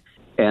 We will.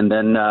 And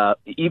then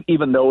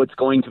even though it's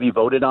going to be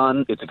voted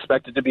on, it's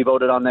expected to be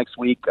voted on next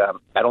week,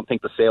 I don't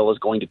think the sale is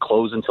going to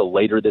close until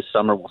later this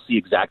summer. We'll see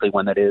exactly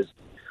when that is,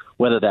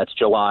 whether that's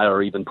July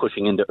or even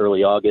pushing into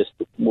early August.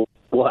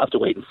 We'll have to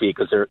wait and see,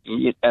 because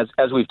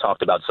as we've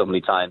talked about so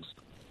many times,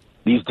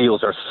 these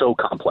deals are so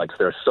complex.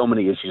 There are so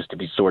many issues to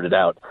be sorted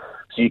out.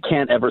 So you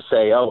can't ever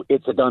say, oh,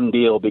 it's a done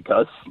deal,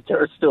 because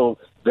there are still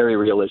very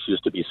real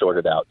issues to be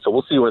sorted out. So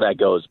we'll see where that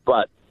goes.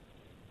 But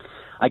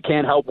I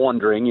can't help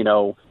wondering,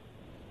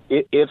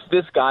 if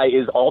this guy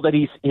is all that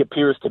he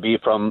appears to be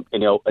from,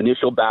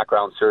 initial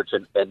background search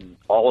and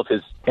all of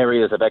his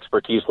areas of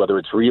expertise, whether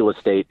it's real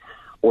estate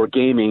or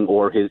gaming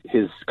or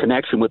his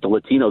connection with the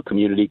Latino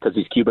community because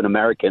he's Cuban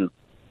American,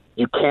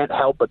 you can't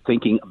help but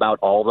thinking about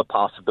all the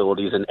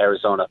possibilities in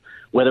Arizona,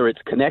 whether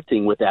it's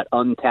connecting with that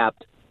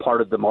untapped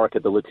part of the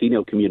market, the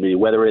Latino community,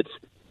 whether it's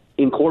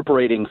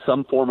incorporating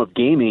some form of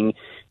gaming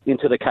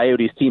into the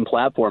Coyotes team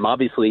platform.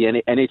 Obviously,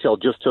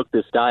 NHL just took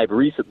this dive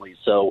recently,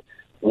 so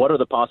what are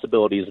the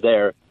possibilities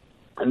there?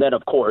 And then,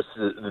 of course,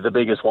 the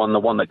biggest one, the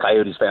one that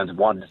Coyotes fans have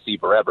wanted to see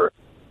forever,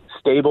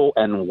 stable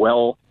and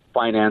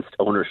well-financed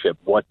ownership.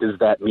 What does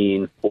that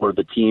mean for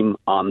the team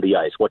on the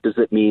ice? What does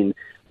it mean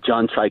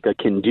John Chaika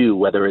can do,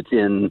 whether it's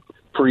in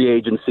free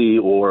agency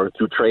or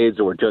through trades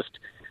or just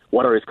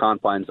what are his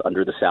confines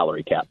under the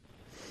salary cap?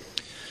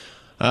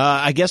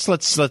 I guess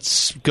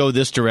let's go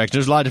this direction.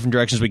 There's a lot of different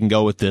directions we can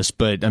go with this,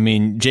 but I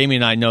mean, Jamie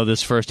and I know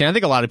this firsthand. I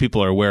think a lot of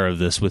people are aware of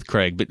this with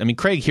Craig, but I mean,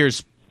 Craig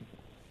hears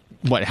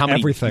how many?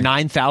 Everything.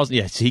 9,000?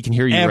 Yes, he can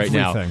hear you right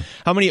now.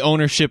 How many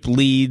ownership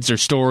leads or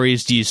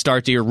stories do you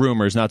start to hear?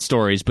 Rumors, not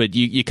stories, but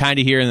you kind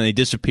of hear and then they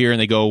disappear and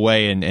they go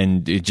away,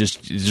 and it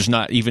just there's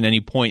not even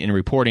any point in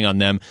reporting on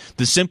them.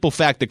 The simple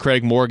fact that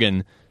Craig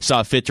Morgan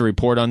saw fit to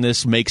report on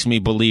this makes me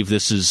believe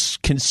this is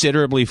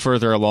considerably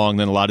further along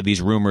than a lot of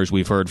these rumors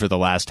we've heard for the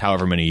last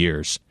however many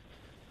years.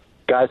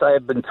 Guys, I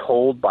have been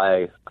told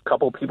by a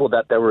couple of people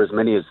that there were as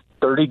many as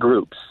 30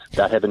 groups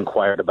that have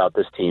inquired about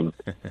this team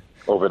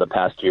over the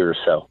past year or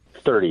so.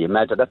 30.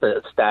 Imagine, that's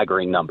a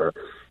staggering number.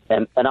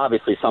 And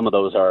obviously some of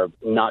those are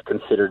not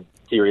considered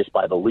serious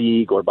by the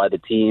league or by the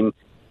team.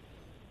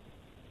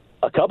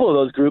 A couple of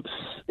those groups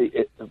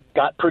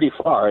got pretty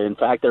far. In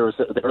fact, there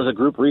was a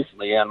group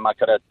recently, and I'm not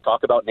going to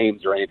talk about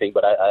names or anything,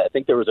 but I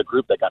think there was a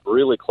group that got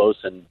really close,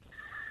 and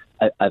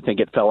I think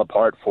it fell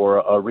apart for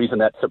a reason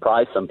that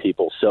surprised some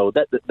people. So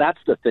that's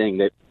the thing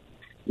that,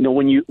 you know,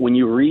 when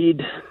you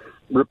read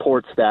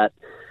reports that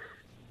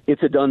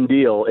it's a done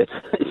deal,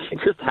 you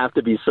just have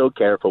to be so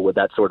careful with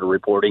that sort of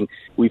reporting.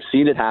 We've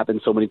seen it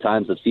happen so many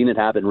times. I've seen it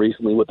happen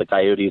recently with the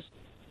Coyotes.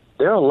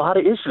 There are a lot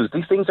of issues.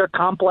 These things are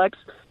complex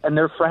and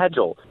they're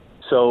fragile.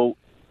 So,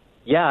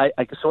 yeah,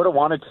 I sort of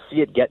wanted to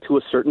see it get to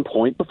a certain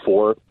point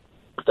before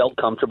I felt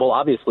comfortable.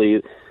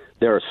 Obviously,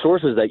 there are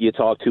sources that you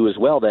talk to as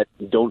well that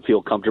don't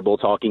feel comfortable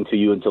talking to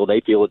you until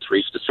they feel it's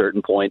reached a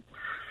certain point.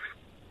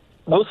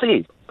 We'll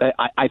see.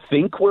 I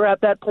think we're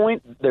at that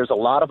point. There's a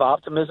lot of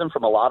optimism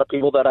from a lot of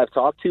people that I've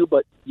talked to,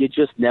 but you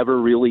just never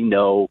really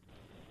know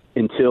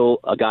until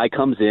a guy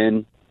comes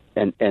in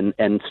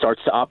and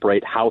starts to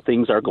operate how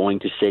things are going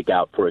to shake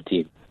out for a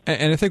team.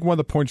 And I think one of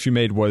the points you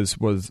made was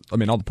I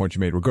mean, all the points you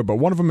made were good, but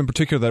one of them in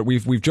particular that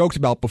we've joked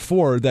about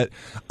before, that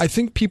I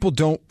think people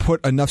don't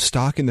put enough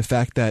stock in the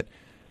fact that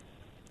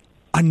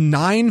a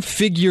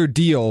 9-figure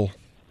deal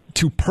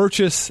to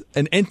purchase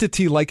an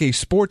entity like a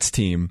sports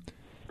team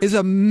is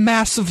a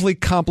massively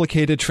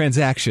complicated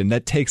transaction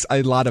that takes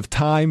a lot of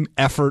time,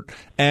 effort,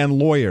 and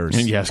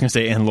lawyers. Yeah, I was going to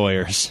say, and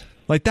lawyers.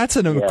 Like, that's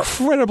an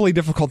incredibly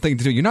difficult thing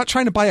to do. You're not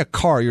trying to buy a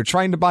car. You're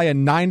trying to buy a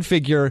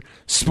 9-figure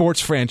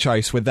sports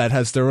franchise that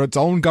has its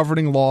own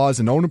governing laws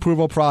and own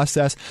approval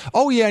process.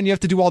 Oh, yeah, and you have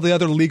to do all the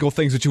other legal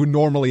things that you would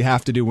normally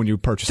have to do when you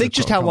purchase Think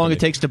just how long it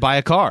takes to buy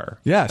a car.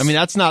 Yes. I mean,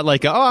 that's not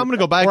like, I'm going to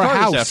go buy a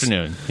car this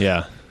afternoon.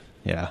 Yeah.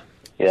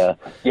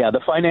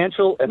 The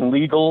financial and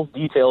legal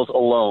details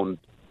alone,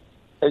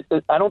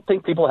 I don't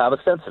think people have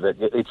a sense of it.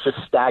 It's just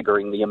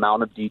staggering the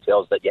amount of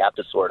details that you have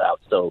to sort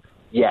out. So,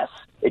 yes,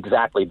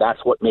 exactly.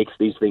 That's what makes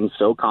these things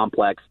so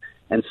complex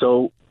and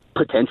so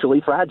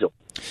potentially fragile.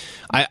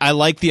 I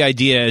like the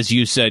idea, as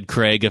you said,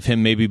 Craig, of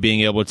him maybe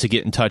being able to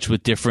get in touch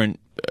with different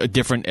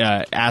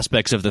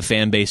aspects of the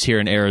fan base here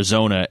in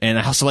Arizona, and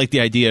I also like the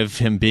idea of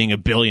him being a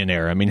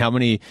billionaire. I mean, how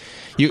many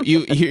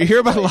you hear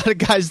about a lot of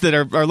guys that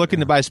are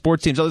looking to buy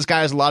sports teams? Oh, this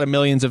guy has a lot of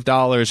millions of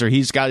dollars, or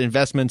he's got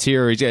investments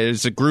here, or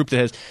it's a group that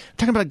has. I'm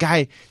talking about a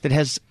guy that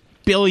has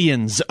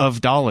billions of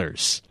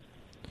dollars.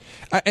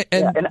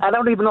 And I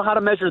don't even know how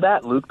to measure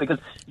that, Luke, because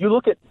you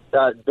look at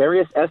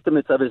various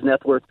estimates of his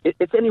net worth.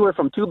 It's anywhere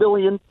from $2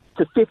 billion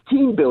to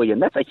 $15 billion.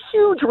 That's a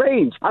huge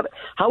range.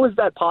 How is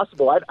that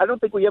possible? I don't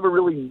think we ever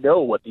really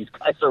know what these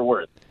guys are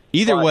worth.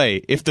 Either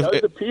way, if it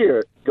does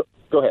appear,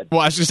 go ahead.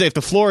 Well, I was going to say, if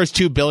the floor is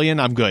 $2 billion,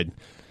 I'm good.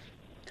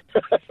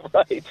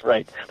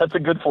 Right. That's a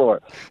good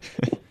floor.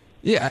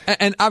 Yeah,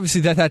 and obviously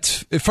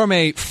that's from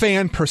a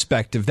fan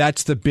perspective,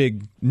 that's the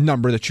big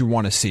number that you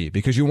want to see,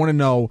 because you want to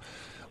know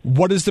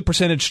what is the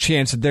percentage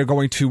chance that they're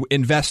going to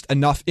invest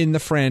enough in the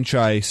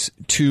franchise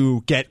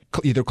to get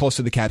either close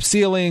to the cap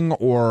ceiling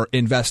or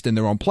invest in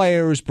their own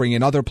players, bring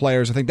in other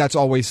players. I think that's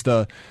always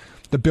the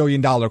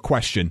billion-dollar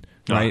question,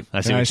 right?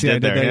 I see what you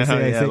did there.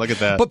 Yeah, look at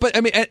that. But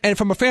I mean, and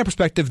from a fan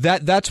perspective,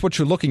 that's what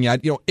you're looking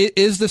at. You know,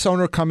 is this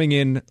owner coming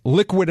in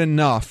liquid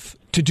enough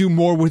to do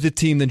more with the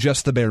team than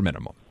just the bare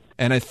minimum?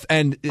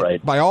 And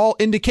right. By all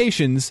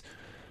indications,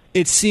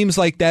 it seems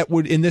like that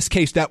would, in this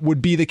case, that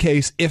would be the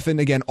case if, and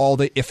again, all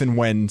the if and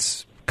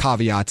whens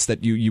caveats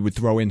that you would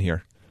throw in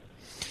here.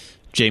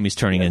 Jamie's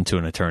turning into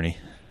an attorney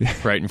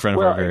right in front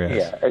of our very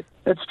eyes. Yeah,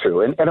 it's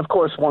true. And of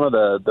course, one of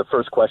the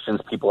first questions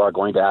people are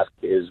going to ask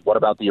is, what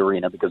about the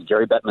arena? Because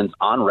Jerry Bettman's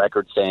on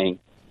record saying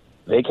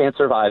they can't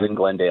survive in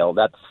Glendale.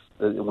 That's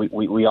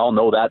We all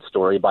know that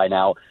story by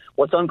now.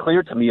 What's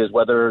unclear to me is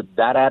whether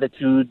that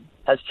attitude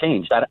has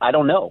changed. I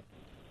don't know.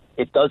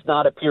 It does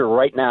not appear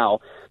right now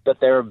that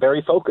they're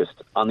very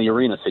focused on the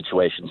arena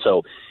situation.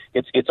 So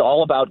it's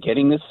all about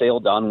getting this sale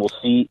done. We'll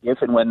see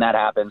if and when that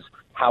happens,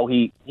 how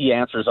he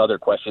answers other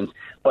questions.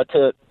 But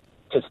to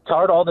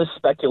start all this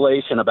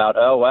speculation about,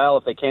 oh, well,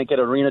 if they can't get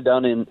arena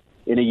done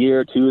in a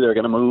year or two, they're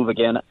going to move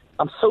again.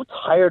 I'm so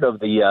tired of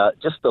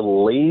just the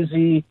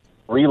lazy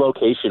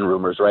relocation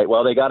rumors, right?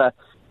 Well, they gotta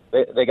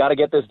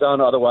get this done,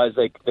 otherwise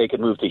they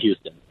could move to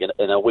Houston,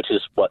 which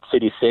is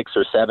city 6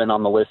 or 7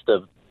 on the list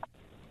of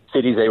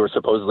cities they were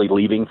supposedly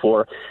leaving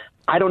for.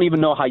 I don't even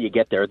know how you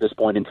get there at this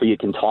point until you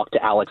can talk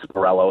to Alex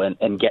Morello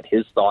and get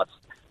his thoughts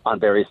on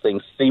various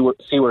things, see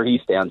where he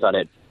stands on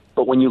it.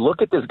 But when you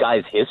look at this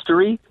guy's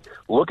history,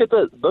 look at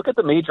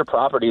the major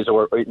properties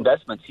or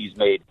investments he's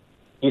made.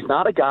 He's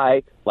not a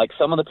guy like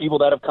some of the people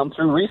that have come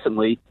through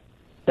recently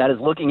that is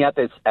looking at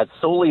this as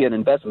solely an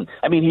investment.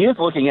 I mean, he is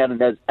looking at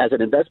it as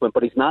an investment,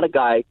 but he's not a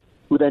guy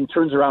who then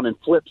turns around and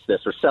flips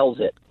this or sells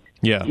it.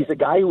 Yeah. He's a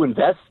guy who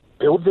invests,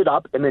 builds it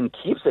up, and then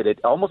keeps it. It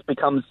almost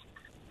becomes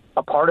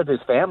a part of his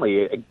family.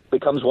 It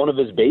becomes one of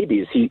his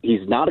babies.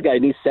 He's not a guy,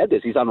 and he said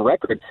this, he's on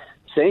record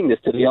saying this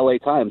to the LA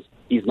Times,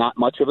 he's not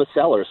much of a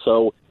seller.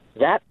 So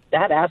that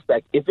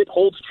aspect, if it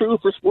holds true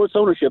for sports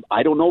ownership,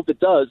 I don't know if it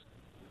does,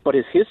 but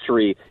his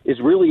history is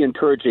really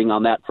encouraging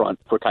on that front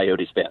for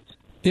Coyotes fans.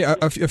 Yeah,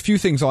 a few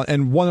things on,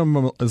 and one of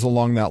them is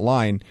along that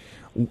line.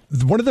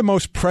 One of the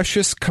most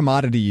precious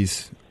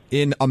commodities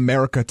in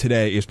America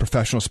today is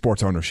professional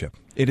sports ownership.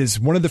 It is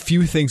one of the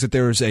few things that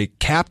there is a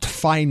capped,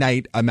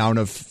 finite amount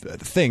of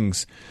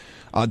things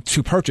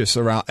to purchase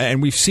around,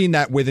 and we've seen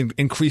that with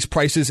increased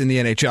prices in the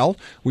NHL.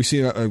 We've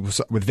seen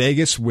with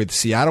Vegas, with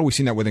Seattle. We've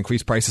seen that with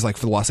increased prices, like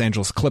for the Los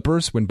Angeles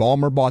Clippers when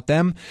Ballmer bought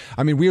them.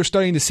 I mean, we are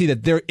starting to see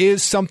that there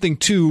is something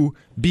to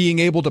being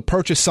able to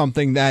purchase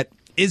something that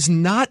is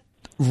not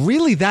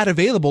really that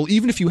available,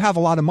 even if you have a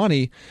lot of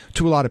money,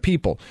 to a lot of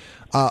people.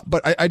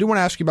 But I do want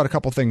to ask you about a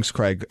couple things,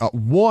 Craig.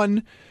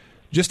 One,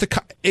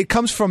 it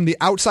comes from the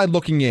outside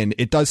looking in.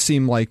 It does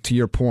seem like, to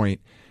your point,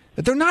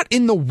 that they're not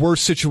in the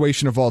worst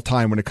situation of all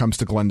time when it comes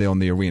to Glendale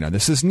and the arena.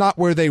 This is not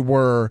where they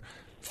were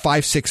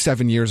 5, 6,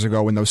 7 years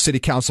ago in those city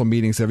council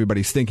meetings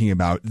everybody's thinking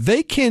about.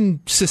 They can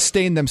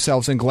sustain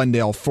themselves in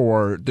Glendale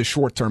for the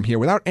short term here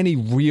without any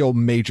real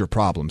major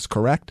problems,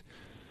 correct?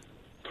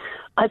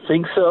 I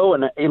think so.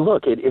 And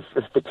look, if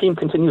the team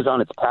continues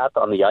on its path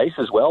on the ice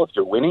as well, if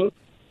you're winning,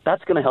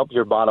 that's going to help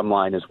your bottom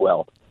line as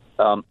well.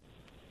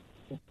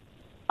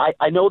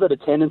 I know that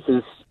attendance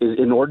is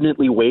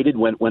inordinately weighted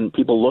when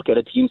people look at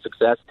a team's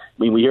success. I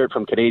mean, we hear it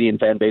from Canadian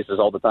fan bases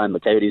all the time.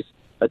 The Coyotes'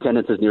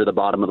 attendance is near the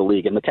bottom of the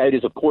league. And the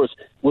Coyotes, of course,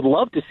 would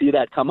love to see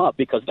that come up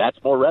because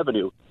that's more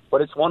revenue.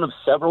 But it's one of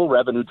several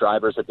revenue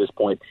drivers at this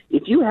point.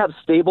 If you have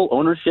stable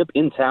ownership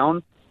in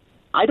town,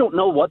 I don't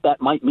know what that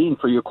might mean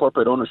for your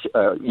corporate ownership,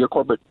 your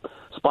corporate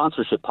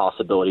sponsorship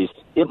possibilities.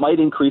 It might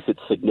increase it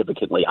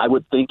significantly. I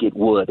would think it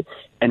would.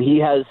 And he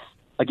has,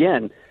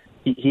 again,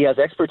 he has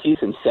expertise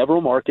in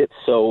several markets,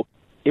 so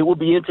it will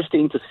be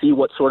interesting to see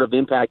what sort of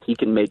impact he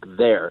can make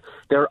there.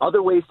 There are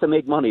other ways to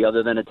make money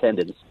other than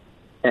attendance.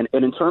 And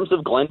in terms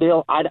of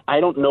Glendale, I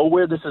don't know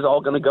where this is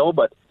all going to go,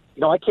 but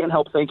I can't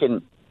help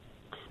thinking,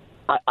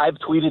 I've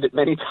tweeted it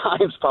many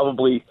times,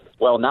 probably.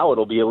 Well, now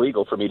it'll be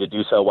illegal for me to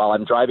do so while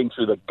I'm driving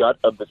through the gut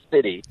of the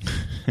city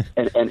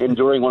and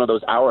enduring one of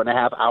those hour and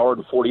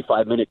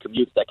 45-minute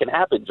commutes that can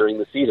happen during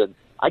the season.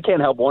 I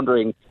can't help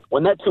wondering,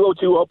 when that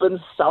 202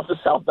 opens south of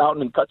South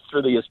Mountain and cuts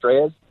through the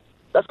Estrellas,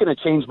 that's going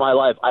to change my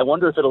life. I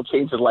wonder if it'll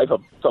change the life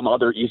of some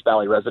other East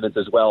Valley residents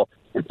as well.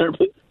 And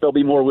they'll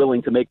be more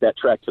willing to make that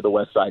trek to the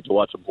west side to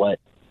watch them play.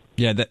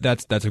 Yeah,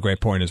 that's a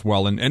great point as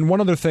well. And one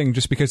other thing,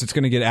 just because it's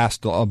going to get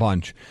asked a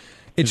bunch.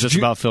 Is this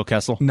about Phil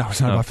Kessel? No, it's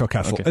not about Phil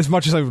Kessel. Okay. As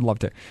much as I would love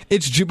to.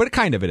 It's June, but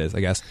kind of it is,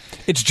 I guess.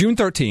 It's June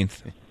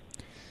 13th.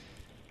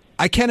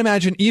 I can't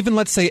imagine, even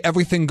let's say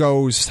everything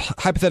goes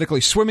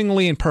hypothetically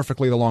swimmingly and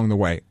perfectly along the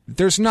way,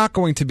 there's not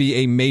going to be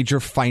a major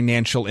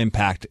financial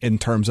impact in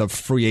terms of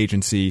free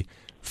agency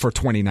for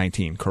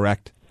 2019,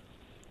 correct?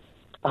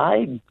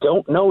 I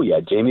don't know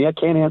yet, Jamie. I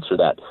can't answer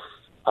that.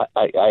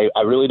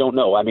 I really don't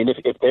know. I mean,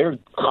 if they're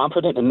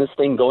confident in this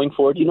thing going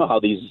forward, you know how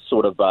these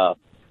sort of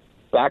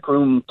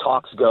backroom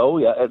talks go.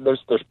 Yeah,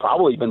 there's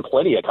probably been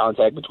plenty of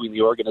contact between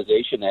the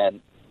organization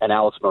and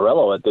Alex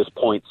Morello at this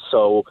point.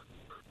 So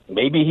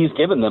maybe he's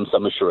given them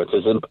some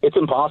assurances. And it's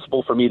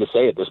impossible for me to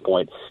say at this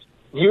point.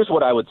 Here's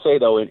what I would say,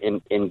 though,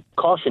 in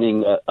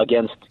cautioning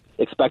against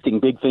expecting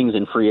big things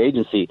in free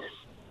agency.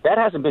 That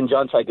hasn't been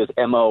John Chaika's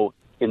MO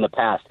in the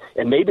past.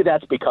 And maybe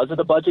that's because of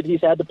the budget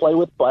he's had to play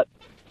with, but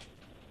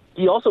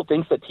he also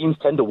thinks that teams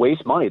tend to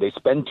waste money. They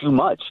spend too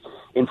much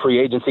in free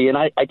agency, and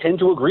I tend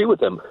to agree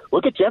with him.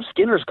 Look at Jeff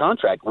Skinner's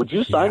contract. Would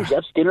you sign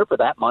Jeff Skinner for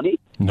that money?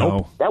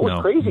 No. That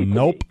was crazy to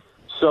me.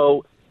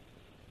 So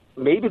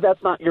maybe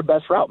that's not your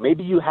best route.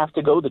 Maybe you have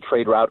to go the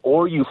trade route,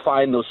 or you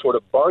find those sort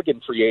of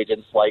bargain free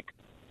agents like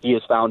he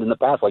has found in the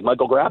past, like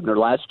Michael Grabner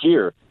last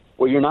year,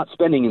 where you're not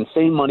spending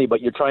insane money, but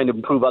you're trying to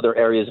improve other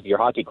areas of your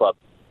hockey club.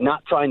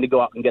 not trying to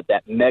go out and get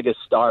that mega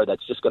star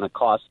that's just going to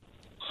cost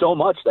so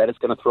much that it's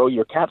going to throw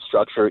your cap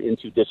structure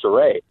into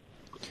disarray.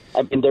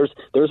 I mean,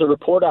 there's a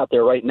report out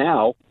there right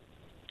now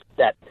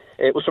that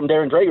it was from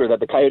Darren Drager that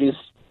the Coyotes'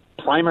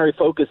 primary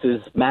focus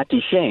is Matt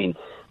Duchene.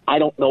 I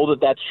don't know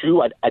that that's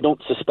true. I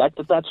don't suspect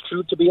that that's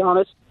true, to be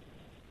honest.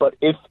 But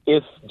if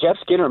Jeff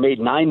Skinner made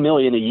 $9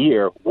 million a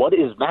year, what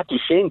is Matt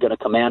Duchene going to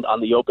command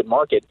on the open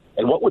market,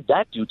 and what would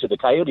that do to the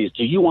Coyotes?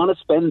 Do you want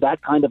to spend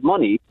that kind of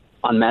money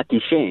on Matt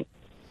Duchene?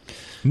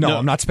 No,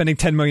 I'm not spending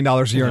 $10 million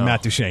a year on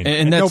Matt Duchene.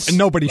 And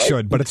nobody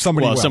should, but if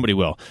somebody will. Somebody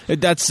will.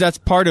 That's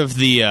part of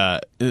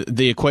the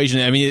equation.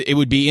 I mean, it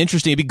would be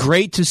interesting. It'd be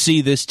great to see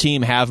this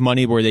team have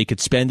money where they could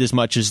spend as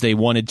much as they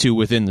wanted to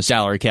within the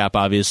salary cap,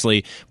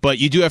 obviously. But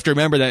you do have to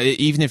remember that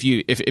even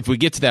if we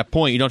get to that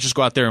point, you don't just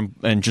go out there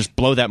and just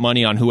blow that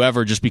money on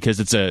whoever just because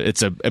it's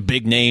a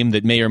big name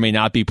that may or may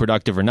not be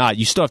productive or not.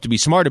 You still have to be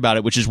smart about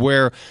it, which is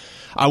where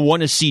I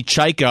want to see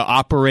Chaika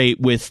operate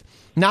with.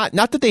 Not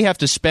that they have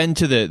to spend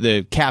to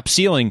the cap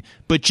ceiling,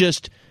 but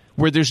just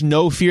where there's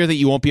no fear that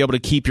you won't be able to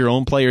keep your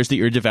own players that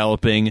you're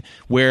developing,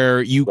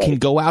 where you can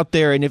go out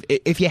there and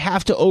if you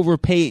have to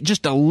overpay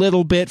just a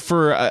little bit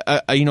for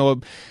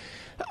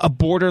a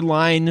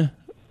borderline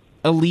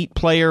elite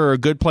player or a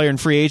good player in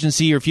free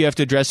agency, or if you have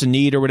to address a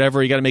need or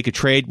whatever, you got to make a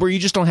trade where you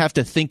just don't have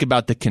to think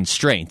about the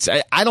constraints.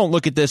 I don't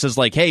look at this as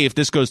like, hey, if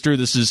this goes through,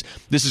 this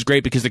is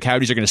great because the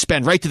Coyotes are going to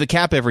spend right to the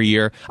cap every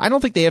year. I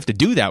don't think they have to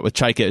do that with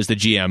Chaika as the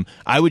GM.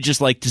 I would just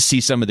like to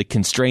see some of the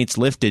constraints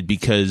lifted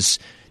because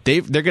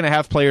they're going to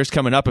have players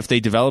coming up if they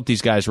develop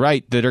these guys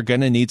right that are going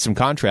to need some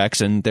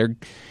contracts, and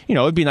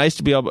it'd be nice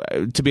to be able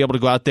to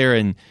go out there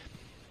and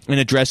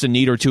address a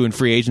need or two in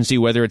free agency,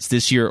 whether it's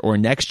this year or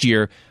next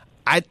year.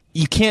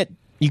 You can't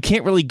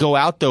really go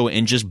out, though,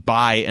 and just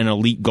buy an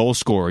elite goal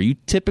scorer. You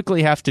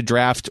typically have to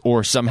draft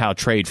or somehow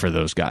trade for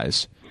those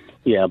guys.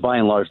 Yeah, by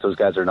and large, those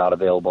guys are not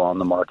available on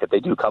the market. They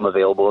do come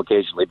available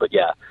occasionally, but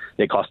yeah,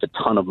 they cost a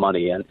ton of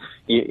money. And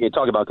you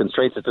talk about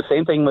constraints. It's the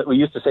same thing that we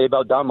used to say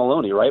about Don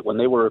Maloney, right? When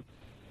they were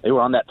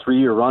on that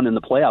 3-year run in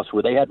the playoffs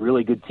where they had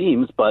really good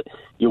teams, but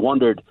you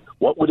wondered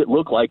what would it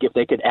look like if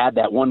they could add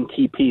that one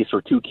key piece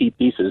or two key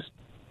pieces.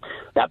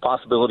 That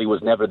possibility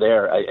was never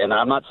there, and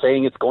I'm not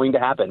saying it's going to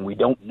happen. We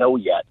don't know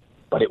yet,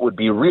 but it would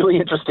be really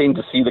interesting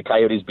to see the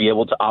Coyotes be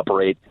able to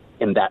operate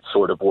in that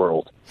sort of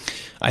world.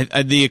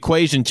 The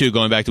equation, too,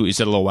 going back to what you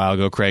said a little while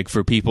ago, Craig,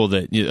 for people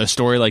that a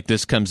story like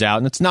this comes out,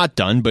 and it's not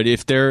done, but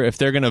if they're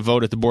going to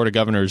vote at the Board of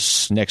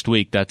Governors next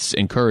week, that's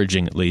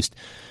encouraging at least.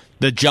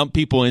 The jump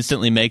people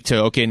instantly make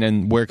to, okay, and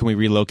then where can we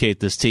relocate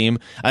this team?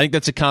 I think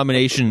that's a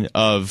combination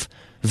of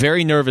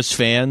very nervous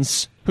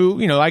fans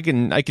who, I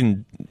can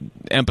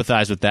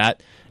empathize with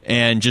that,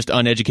 and just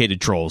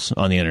uneducated trolls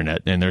on the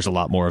internet, and there's a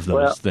lot more of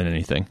those than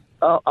anything.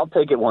 I'll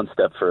take it one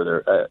step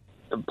further.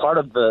 Part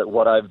of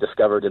what I've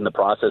discovered in the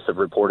process of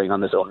reporting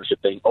on this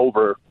ownership thing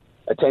over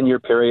a 10-year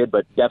period,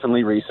 but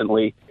definitely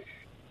recently,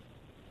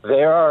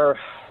 there are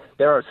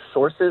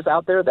sources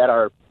out there that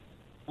are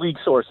league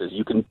sources.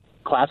 You can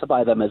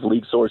classify them as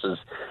league sources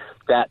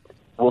that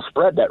will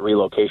spread that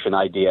relocation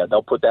idea.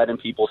 They'll put that in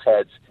people's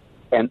heads.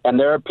 And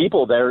there are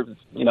people there,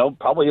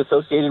 probably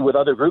associated with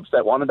other groups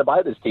that wanted to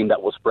buy this team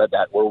that will spread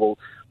that, or will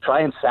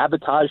try and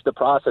sabotage the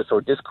process or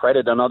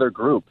discredit another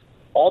group.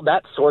 All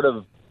that sort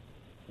of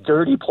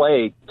dirty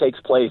play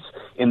takes place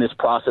in this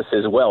process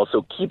as well.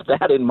 So keep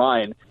that in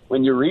mind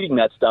when you're reading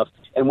that stuff.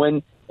 And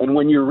when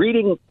you're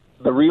reading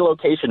the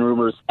relocation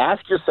rumors,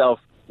 ask yourself,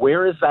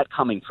 where is that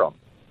coming from?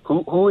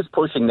 Who is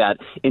pushing that?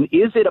 And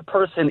is it a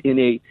person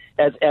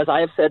as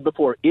I have said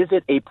before, is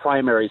it a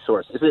primary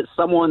source? Is it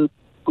someone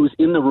who's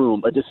in the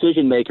room, a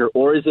decision maker,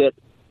 or is it,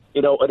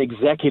 an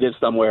executive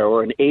somewhere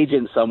or an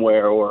agent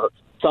somewhere or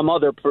some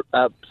other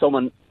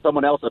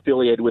someone else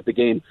affiliated with the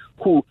game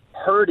who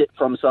heard it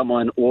from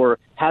someone or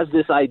has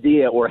this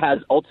idea or has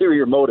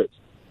ulterior motives?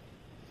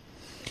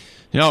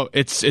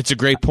 It's a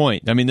great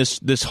point. I mean,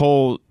 this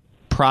whole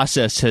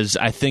process has,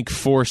 I think,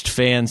 forced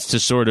fans to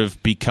sort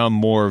of become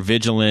more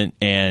vigilant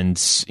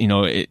and,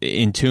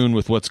 in tune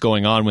with what's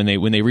going on when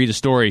they read a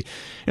story.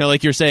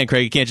 Like you're saying,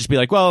 Craig, you can't just be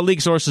like, well,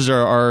 league sources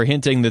are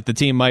hinting that the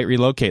team might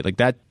relocate. Like,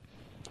 that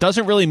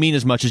doesn't really mean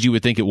as much as you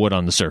would think it would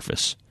on the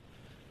surface.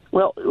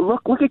 Well,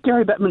 look at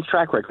Gary Bettman's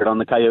track record on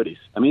the Coyotes.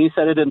 I mean, he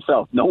said it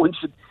himself. No one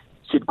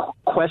should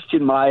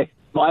question my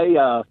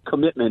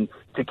commitment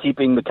to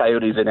keeping the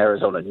Coyotes in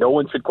Arizona. No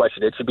one should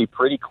question it. It should be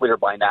pretty clear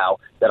by now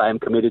that I am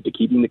committed to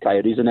keeping the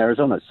Coyotes in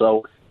Arizona.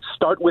 So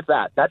start with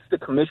that. That's the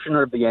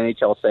commissioner of the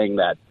NHL saying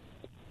that.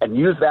 And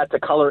use that to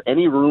color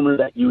any rumor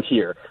that you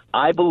hear.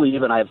 I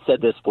believe, and I have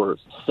said this for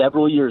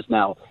several years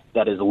now,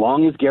 that as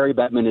long as Gary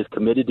Bettman is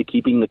committed to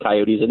keeping the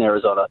Coyotes in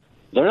Arizona,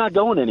 they're not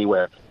going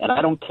anywhere, and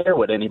I don't care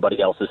what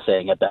anybody else is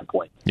saying at that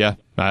point. Yeah,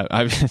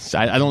 I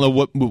don't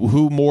know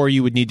who more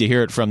you would need to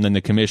hear it from than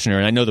the commissioner,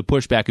 and I know the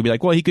pushback would be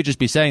like, well, he could just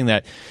be saying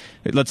that.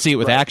 Let's see it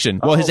with action.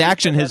 Well, his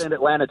action has in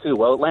Atlanta too.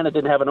 Well, Atlanta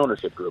didn't have an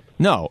ownership group.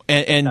 No,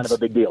 and kind of a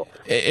big deal.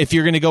 If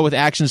you're going to go with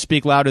actions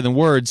speak louder than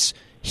words,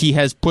 he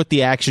has put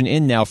the action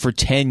in now for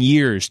 10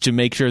 years to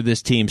make sure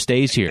this team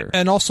stays here.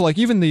 And also, like,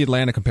 even the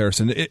Atlanta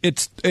comparison,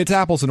 it's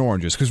apples and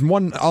oranges. Because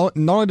not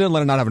only did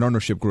Atlanta not have an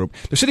ownership group,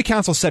 the city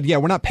council said, yeah,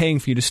 we're not paying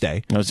for you to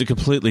stay. No, it's a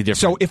completely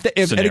different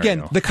and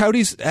again, the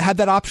Coyotes had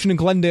that option in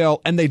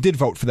Glendale, and they did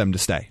vote for them to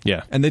stay.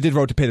 Yeah. And they did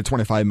vote to pay the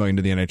 $25 million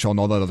to the NHL and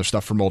all that other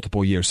stuff for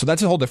multiple years. So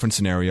that's a whole different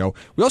scenario.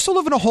 We also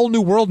live in a whole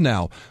new world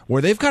now,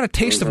 where they've got a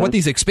taste of what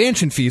these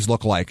expansion fees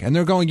look like. And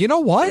they're going, you know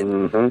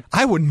what?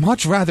 I would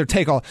much rather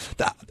take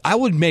I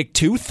would make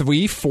 2,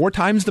 3, 4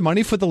 times the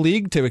money for the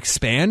league to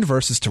expand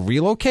versus to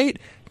relocate.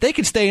 They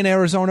could stay in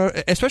Arizona,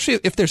 especially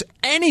if there's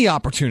any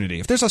opportunity.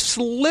 If there's a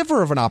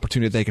sliver of an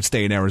opportunity, they could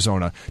stay in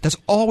Arizona. That's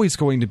always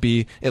going to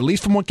be, at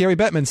least from what Gary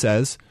Bettman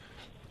says,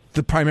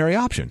 the primary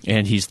option.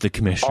 And he's the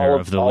commissioner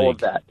of the league. All of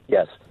that,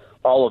 yes.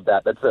 All of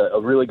that. That's a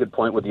really good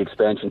point with the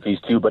expansion fees,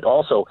 too. But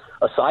also,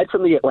 aside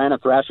from the Atlanta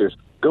Thrashers,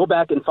 go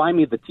back and find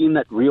me the team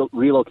that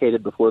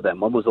relocated before them.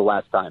 When was the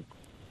last time?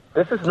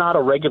 This is not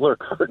a regular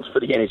occurrence for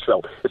the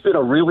NHL. It's been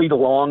a really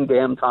long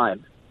damn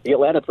time. The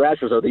Atlanta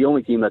Thrashers are the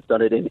only team that's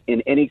done it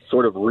in any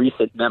sort of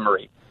recent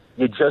memory.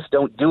 You just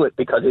don't do it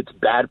because it's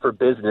bad for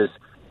business.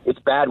 It's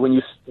bad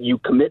when you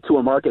commit to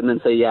a market and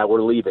then say, yeah,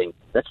 we're leaving.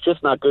 That's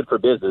just not good for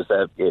business.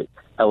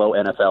 Hello,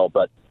 NFL.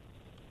 But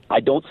I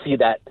don't see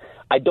that.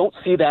 I don't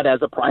see that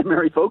as a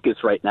primary focus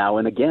right now.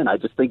 And again, I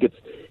just think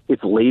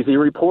it's lazy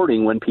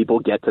reporting when people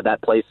get to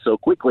that place so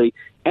quickly.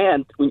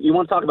 And when you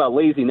want to talk about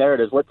lazy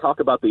narratives, let's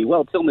talk about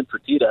Tillman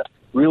Fertitta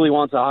really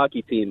wants a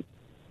hockey team.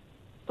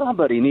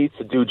 Somebody needs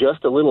to do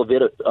just a little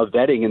bit of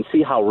vetting and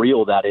see how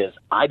real that is.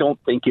 I don't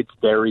think it's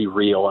very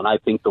real, and I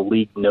think the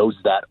league knows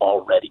that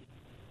already.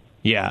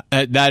 Yeah,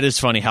 that is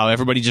funny how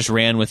everybody just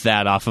ran with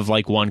that off of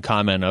like one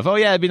comment of, oh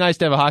yeah, it'd be nice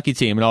to have a hockey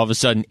team, and all of a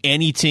sudden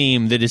any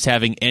team that is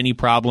having any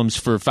problems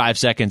for 5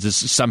 seconds is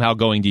somehow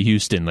going to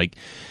Houston. Like,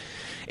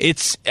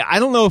 I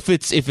don't know if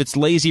it's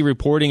lazy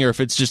reporting or if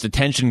it's just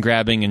attention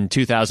grabbing in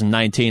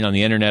 2019 on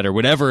the internet or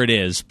whatever it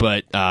is,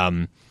 but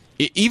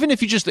even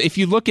if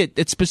you look at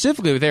it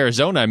specifically with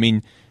Arizona, I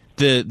mean,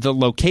 the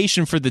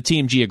location for the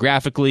team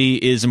geographically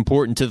is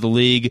important to the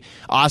league.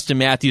 Austin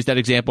Matthews, that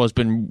example has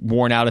been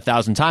worn out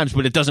 1,000 times,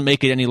 but it doesn't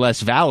make it any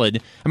less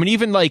valid. I mean,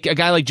 even like a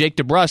guy like Jake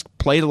DeBrusk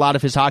played a lot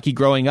of his hockey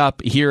growing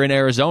up here in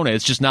Arizona.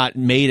 It's just not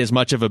made as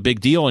much of a big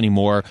deal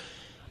anymore.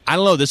 I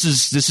don't know. This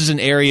is an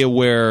area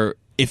where,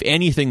 if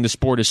anything, the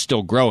sport is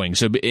still growing.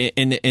 So,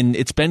 and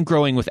it's been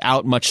growing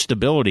without much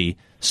stability.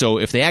 So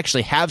if they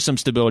actually have some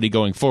stability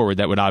going forward,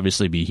 that would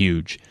obviously be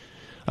huge.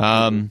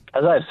 As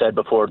I've said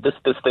before, this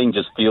thing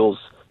just feels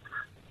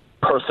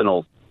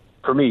personal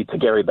for me to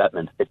Gary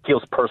Bettman. It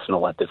feels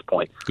personal at this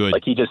point. Good.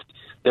 Like he's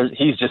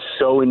just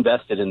so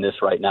invested in this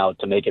right now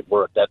to make it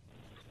work that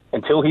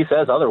until he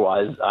says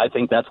otherwise, I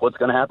think that's what's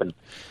going to happen.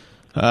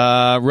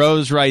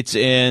 Rose writes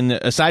in,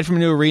 aside from a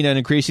new arena and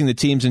increasing the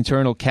team's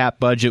internal cap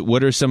budget,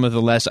 what are some of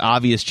the less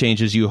obvious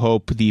changes you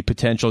hope the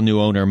potential new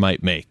owner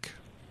might make?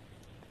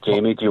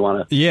 Jamie, do you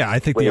want to I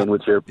think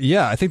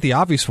I think the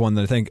obvious one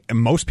that I think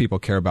most people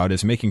care about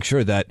is making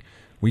sure that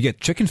we get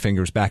chicken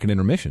fingers back in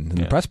intermission in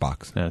the press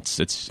box.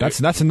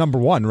 That's a number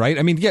one, right?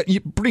 I mean,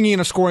 you bringing in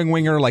a scoring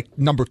winger like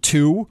number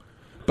 2,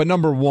 but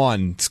number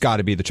 1, it's got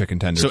to be the chicken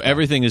tenders. So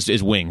everything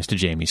is wings to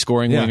Jamie,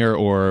 scoring winger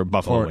or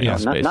buffalo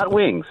wings. Not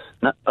wings.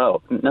 Not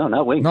wings. No,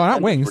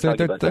 not wings. They're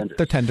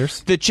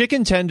tenders. The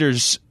chicken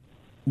tenders.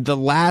 The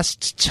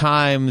last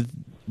time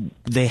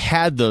they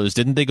had those,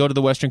 didn't they go to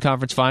the Western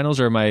Conference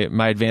Finals, or my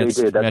advanced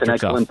They did. That's an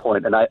excellent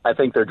point, and I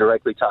think they're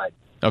directly tied.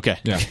 Okay.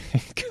 Yeah.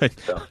 Good.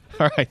 So.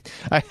 All right.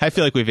 I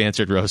feel like we've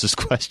answered Rose's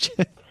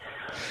question.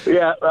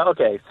 Yeah,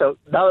 okay. So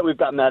now that we've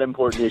gotten that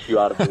important issue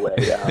out of the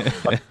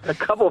way, a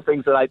couple of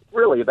things that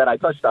I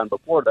touched on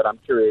before that I'm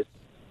curious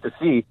to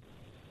see.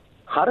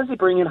 How does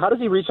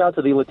he reach out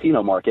to the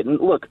Latino market? And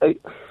look,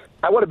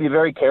 I want to be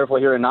very careful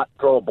here and not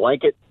throw a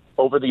blanket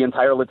over the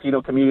entire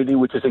Latino community,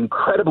 which is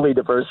incredibly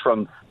diverse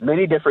from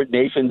many different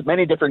nations,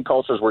 many different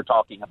cultures we're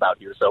talking about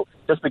here. So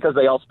just because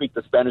they all speak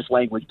the Spanish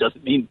language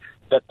doesn't mean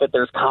that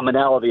there's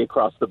commonality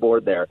across the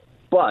board there.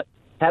 But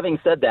having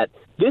said that,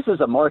 this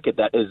is a market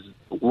that is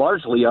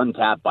largely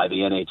untapped by the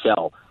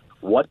NHL.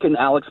 What can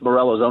Alex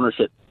Morello's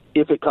ownership,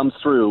 if it comes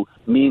through,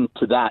 mean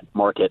to that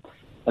market?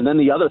 And then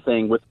the other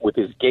thing with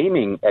his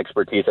gaming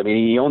expertise, I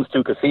mean, he owns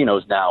 2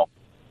 casinos now,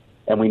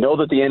 and we know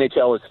that the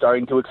NHL is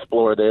starting to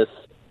explore this.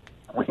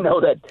 We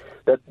know that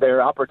there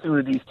are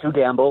opportunities to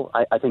gamble.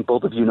 I think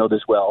both of you know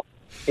this well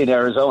in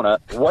Arizona.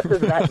 What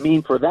does that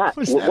mean for that?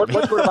 What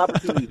sort of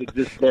opportunities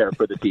exist there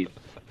for the team?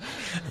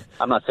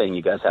 I'm not saying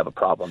you guys have a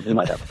problem. You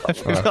might have a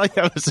problem. I feel like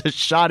that was a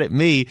shot at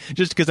me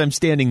just because I'm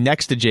standing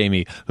next to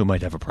Jamie, who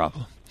might have a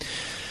problem.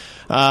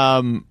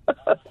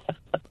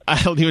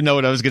 I don't even know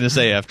what I was going to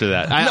say after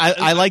that.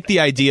 I like the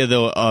idea,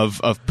 though,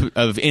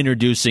 of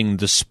introducing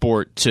the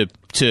sport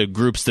to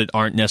groups that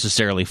aren't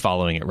necessarily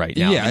following it right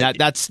now. Yeah,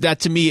 that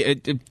to me,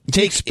 it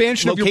takes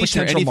expansion of your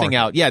potential anything market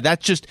out. Yeah,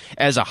 that's just,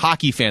 as a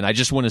hockey fan, I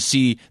just want to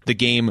see the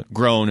game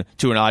grown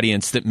to an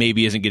audience that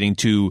maybe isn't getting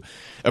to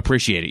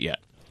appreciate it yet.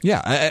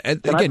 Yeah,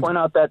 Can I point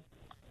out that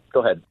Go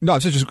ahead. No,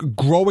 it's just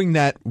growing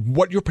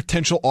what your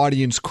potential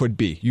audience could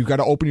be. You got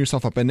to open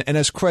yourself up. And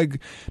as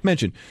Craig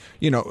mentioned,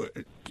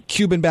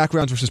 Cuban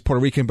backgrounds versus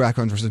Puerto Rican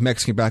backgrounds versus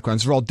Mexican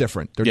backgrounds, they're all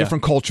different. They're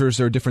different cultures.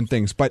 They're different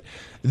things. But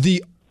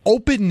the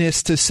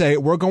openness to say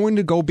we're going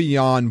to go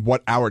beyond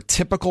what our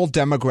typical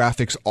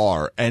demographics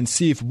are and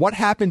see what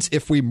happens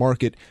if we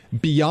market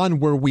beyond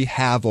where we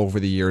have over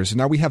the years. And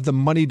now we have the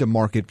money to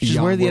market beyond. Which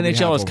is where the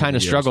NHL has kind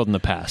of struggled in the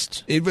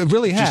past. It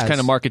really has. Just kind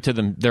of market to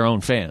their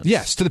own fans.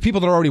 Yes, to the people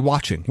that are already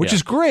watching, which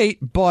is great,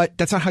 but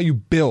that's not how you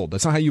build.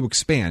 That's not how you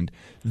expand.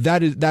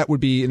 That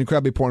would be an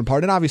incredibly important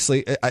part. And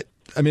obviously,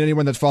 I mean,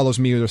 anyone that follows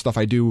me or the stuff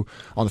I do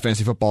on the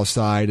fantasy football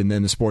side and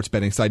then the sports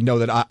betting side know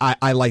that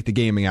I like the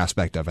gaming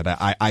aspect of it.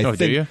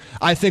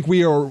 I think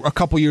we are a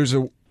couple years.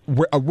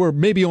 We're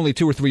maybe only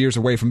 2 or 3 years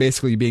away from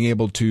basically being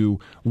able to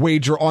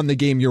wager on the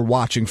game you're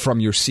watching from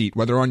your seat,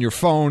 whether on your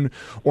phone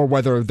or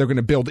whether they're going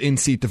to build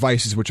in-seat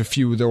devices, which a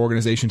few of their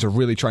organizations are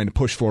really trying to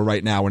push for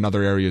right now in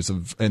other areas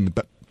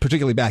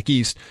particularly back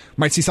east.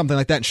 Might see something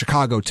like that in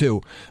Chicago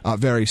too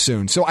very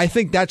soon. So I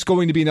think that's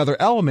going to be another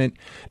element.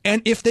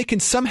 And if they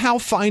can somehow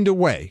find a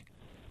way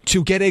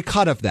to get a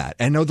cut of that,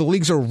 and I know the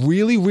leagues are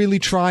really, really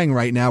trying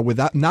right now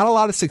without not a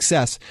lot of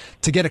success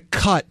to get a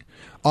cut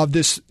of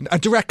this, a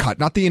direct cut,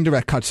 not the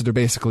indirect cuts that they're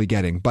basically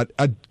getting, but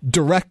a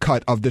direct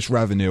cut of this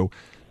revenue,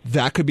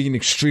 that could be an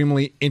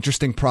extremely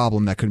interesting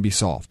problem that could be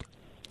solved.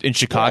 In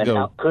Chicago.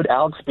 Yeah, could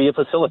Alex be a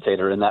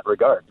facilitator in that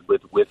regard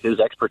with his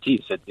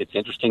expertise? It's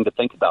interesting to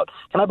think about.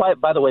 Can I,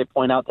 by the way,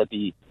 point out that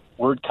the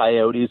word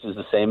coyotes is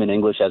the same in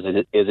English as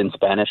it is in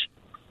Spanish?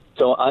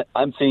 So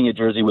I'm seeing a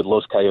jersey with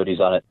Los Coyotes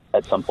on it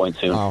at some point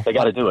soon. Oh. They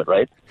got to do it,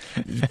 right?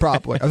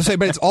 Probably. I was saying,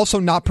 but it's also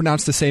not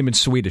pronounced the same in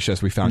Swedish,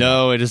 as we found out.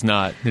 No, it is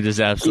not. It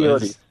is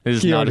absolutely. It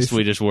is not a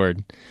Swedish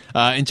word.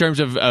 In terms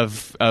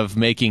of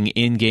making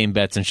in-game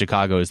bets in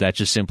Chicago, is that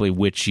just simply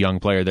which young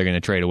player they're going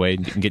to trade away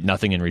and get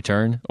nothing in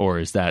return, or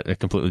is that a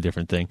completely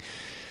different thing?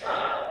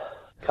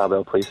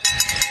 Cowbell, please.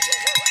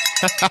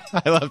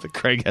 I love that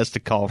Craig has to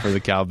call for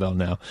the cowbell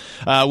now.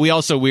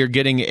 We're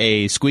getting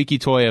a squeaky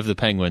toy of the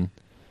Penguin.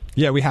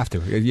 Yeah, we have to.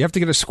 You have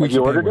to get a squeaky toy.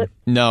 You ordered penguin.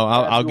 it? No,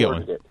 I'll get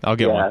one. I'll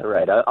get one. Yeah,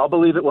 right. I'll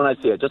believe it when I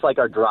see it, just like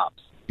our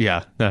drops.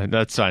 Yeah,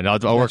 that's fine.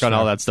 I'll work on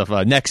all that stuff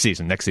next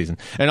season.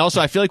 And also,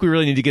 I feel like we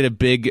really need to get a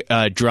big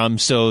drum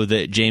so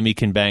that Jamie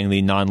can bang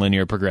the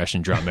nonlinear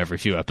progression drum every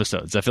few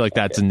episodes. I feel like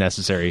that's a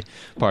necessary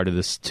part of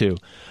this, too.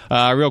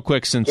 Real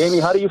quick, since... Jamie,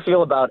 how do you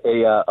feel about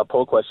a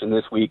poll question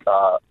this week?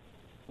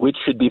 Which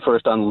should be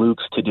first on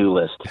Luke's to-do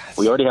list? Yes.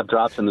 We already have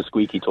drops in the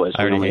squeaky toys.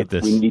 I already hate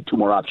this. We need 2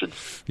 more options.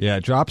 Yeah,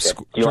 drops.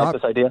 Okay. Do you like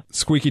this idea?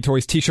 Squeaky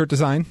toys T-shirt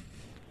design.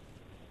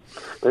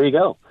 There you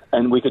go.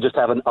 And we could just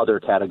have an other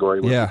category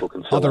where people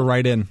can fill other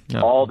right in.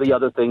 All the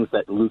other things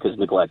that Luke has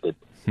neglected.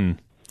 Yeah.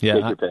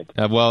 Take your pick.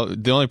 Well,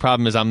 the only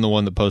problem is I'm the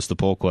one that posts the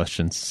poll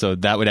questions. So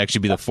that would actually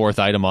be the 4th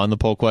item on the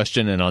poll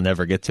question, and I'll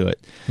never get to it.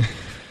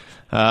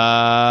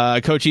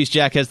 Coach East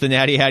Jack has the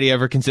natty. Had you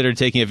ever considered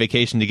taking a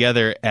vacation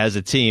together as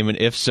a team? And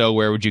if so,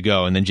 where would you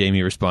go? And then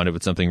Jamie responded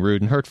with something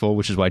rude and hurtful,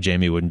 which is why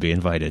Jamie wouldn't be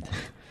invited.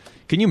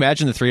 Can you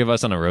imagine the 3 of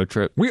us on a road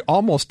trip? We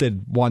almost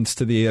did once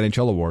to the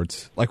NHL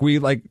Awards.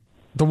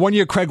 The one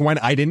year Craig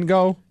went, I didn't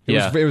go.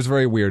 It was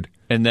very weird.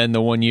 And then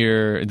the one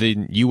year,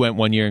 you went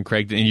one year and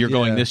Craig, and you're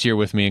going this year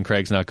with me and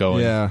Craig's not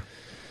going. Yeah.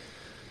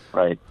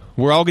 Right.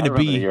 We're all going to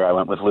be. The year I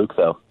went with Luke,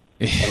 though.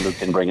 And Luke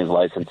didn't bring his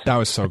license. That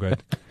was so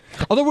good.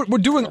 Although we're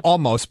doing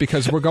almost,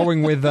 because we're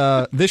going with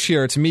this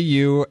year. It's me,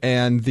 you,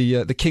 and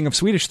the king of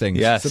Swedish things,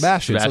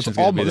 Sebastian. So it's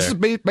almost, this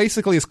is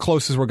basically as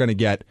close as we're going to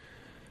get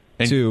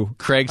to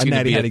Craig's going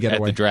to be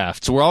at the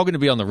draft. So we're all going to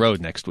be on the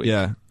road next week.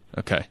 Yeah.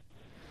 Okay.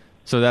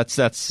 So that's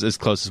as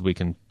close as we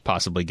can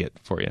possibly get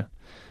for you.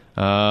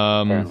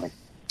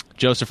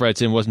 Joseph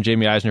writes in, wasn't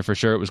Jamie Eisner for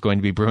sure it was going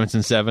to be Bruins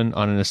in 7?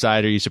 On an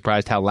aside, are you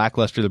surprised how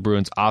lackluster the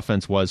Bruins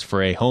offense was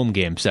for a home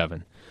game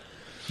 7?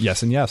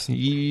 Yes and yes.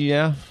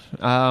 Yeah.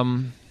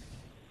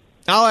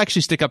 I'll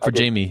actually stick up for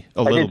Jamie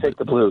a little bit. I did pick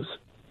the Blues.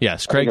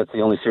 Yes, Craig. I think that's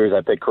the only series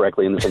I picked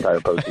correctly in this entire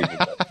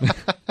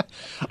postseason.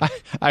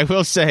 I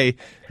will say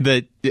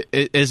that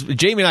as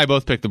Jamie and I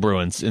both picked the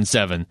Bruins in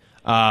 7.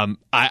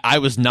 I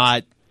was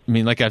not. I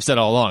mean, like I've said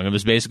all along, it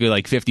was basically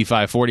like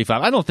 55-45.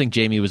 I don't think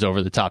Jamie was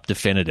over the top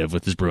definitive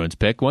with his Bruins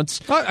pick.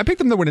 I picked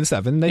them to win in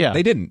 7.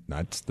 They didn't.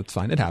 That's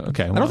fine. It happened.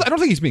 Okay. Well, I don't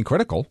think he's being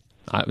critical.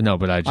 No,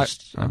 but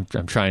I'm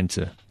trying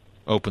to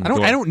open the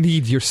door. I don't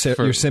need your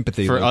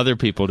sympathy for other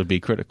people to be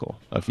critical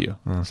of you.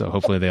 So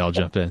hopefully they all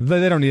jump in.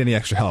 They don't need any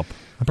extra help.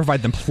 I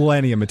provide them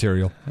plenty of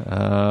material.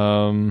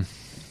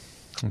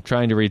 I'm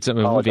trying to read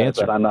something with the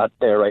answer. But I'm not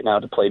there right now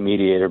to play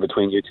mediator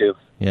between you two.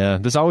 Yeah,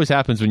 this always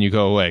happens when you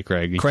go away,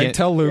 Craig. Craig,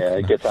 tell Luke. Yeah,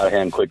 it gets out of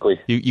hand quickly.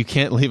 You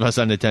can't leave us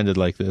unattended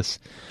like this.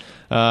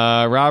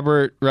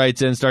 Robert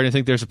writes in, starting to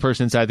think there's a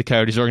person inside the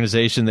Coyotes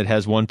organization that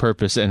has one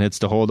purpose, and it's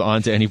to hold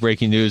on to any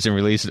breaking news and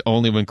release it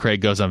only when Craig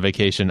goes on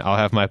vacation. I'll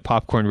have my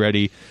popcorn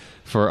ready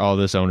for all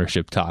this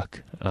ownership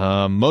talk.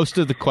 Most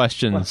of the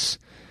questions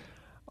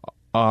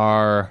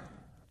are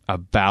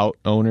about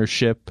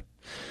ownership.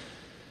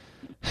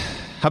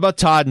 How about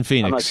Todd in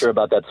Phoenix? I'm not sure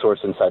about that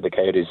source inside the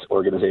Coyotes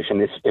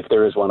organization. If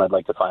there is one, I'd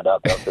like to find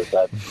out, though, because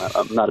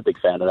I'm not a big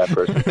fan of that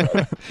person.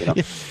 But,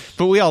 Yeah,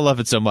 but we all love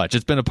it so much.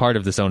 It's been a part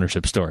of this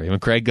ownership story. When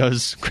Craig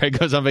goes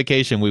on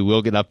vacation, we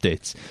will get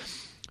updates.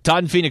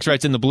 Todd in Phoenix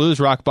writes, in the Blues,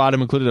 rock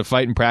bottom included a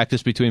fight in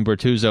practice between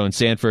Bertuzzo and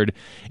Sanford.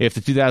 If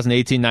the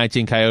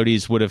 2018-19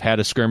 Coyotes would have had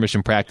a skirmish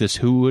in practice,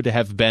 who would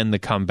have been the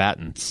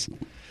combatants?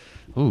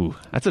 Ooh,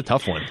 that's a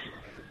tough one.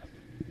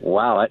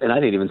 Wow, and I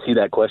didn't even see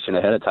that question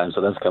ahead of time,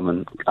 so that's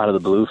coming out of the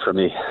blue for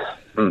me.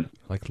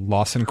 Like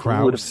Lawson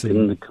Who would have Krause.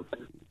 been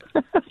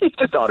you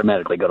just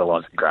automatically go to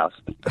Lawson Krause.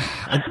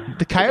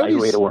 The Coyotes.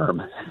 Evaluate a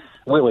worm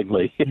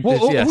willingly.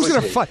 Well, Yes. who's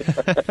going to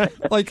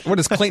fight? Like, what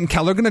is Clayton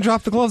Keller going to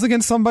drop the gloves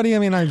against somebody? I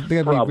mean, I think I'd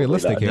be Probably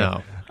realistic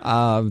not. here.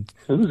 No.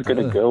 Who's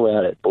going to go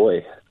at it?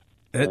 Boy.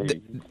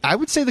 I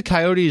would say the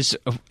Coyotes.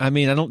 I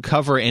mean, I don't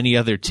cover any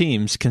other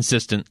teams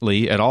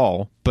consistently at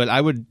all, but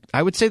I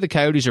would say the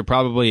Coyotes are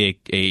probably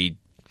a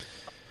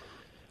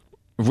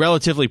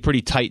relatively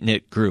pretty tight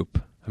knit group.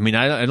 I mean,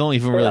 I don't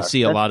even really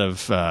see a lot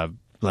of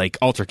like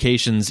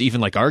altercations,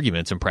 even like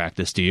arguments in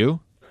practice. Do you?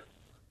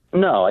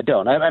 No, I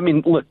don't. I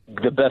mean, look,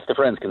 the best of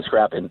friends can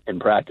scrap in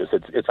practice.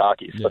 It's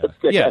hockey, so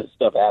that kind of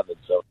stuff happens.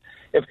 So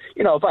if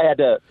I had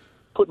to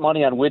put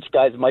money on which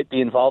guys might be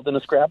involved in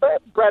a scrap,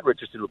 Brad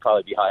Richardson would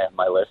probably be high on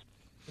my list.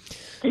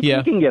 He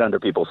can get under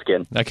people's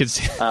skin. I could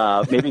see.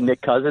 Maybe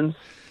Nick Cousins.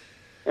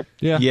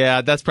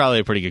 Yeah, that's probably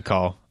a pretty good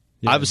call.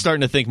 Yeah. I was starting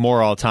to think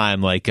more all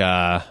time, like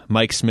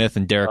Mike Smith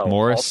and Derek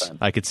Morris.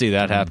 I could see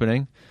that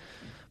happening.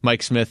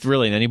 Mike Smith,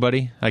 really, and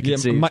anybody I could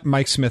see.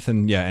 Mike Smith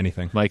and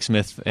anything. Mike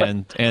Smith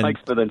and Mike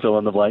Smith and fill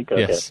in the blank.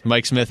 Okay. Yes,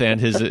 Mike Smith and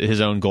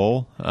his own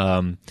goal.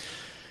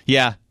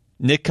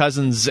 Nick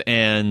Cousins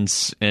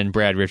and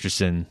Brad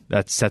Richardson.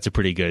 That's a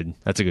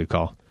good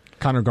call.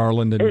 Connor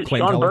Garland and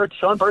Clayton Keller.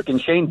 Sean Burke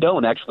and Shane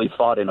Doan actually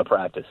fought in a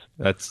practice.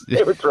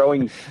 They were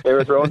throwing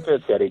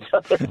fists at each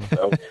other.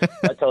 So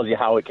that tells you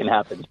how it can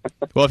happen.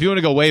 Well, if you want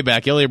to go way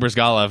back, Ilya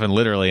Brizgalov and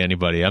literally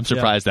anybody. I'm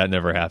surprised that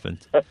never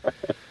happened.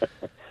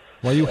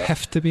 Well, you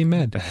have to be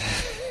mad.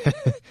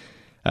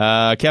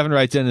 Kevin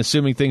writes in,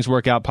 assuming things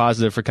work out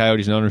positive for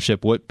Coyotes and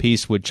ownership, what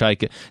piece would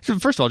Chaika...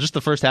 First of all, just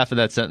the first half of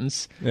that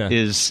sentence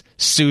is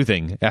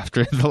soothing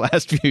after the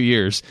last few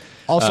years.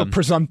 Also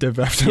presumptive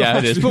after the last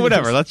it is. few But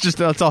whatever. years.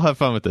 Let's all have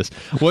fun with this.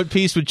 What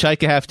piece would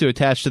Chaika have to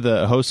attach to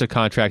the Hossa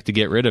contract to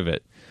get rid of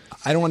it?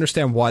 I don't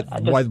understand what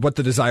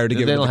the desire to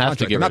get rid of the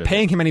contract. They're not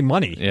paying him any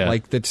money. Yeah.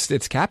 Like,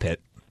 it's cap hit.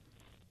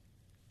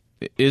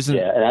 Isn't?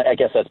 Yeah, and I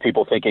guess that's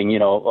people thinking,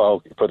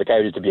 for the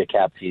Coyotes to be a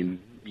cap team,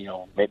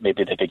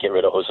 maybe they could get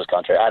rid of Hossa's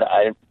contract.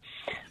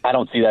 I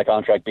don't see that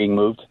contract being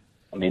moved.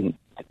 I mean,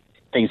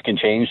 things can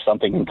change,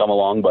 something can come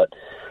along, but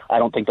I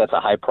don't think that's a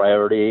high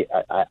priority.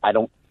 I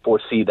don't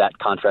foresee that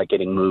contract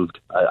getting moved.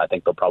 I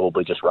think they'll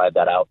probably just ride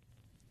that out.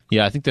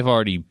 Yeah, I think they've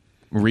already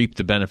reaped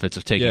the benefits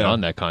of taking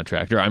on that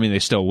contract. Or, I mean, they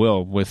still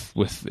will with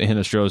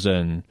Hinostroza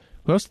and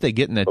who else did they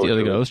get in that deal?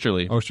 They got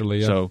Osterley.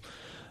 Osterley, yeah. So,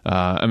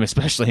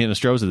 especially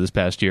Hinostroza this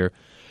past year.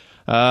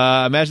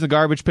 Imagine the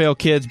garbage pail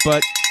kids,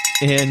 but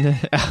in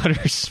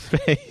outer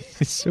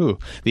space. Ooh,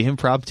 the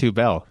impromptu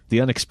bell,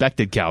 the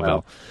unexpected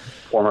cowbell.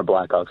 Former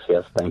Blackhawks,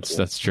 yes, thank you.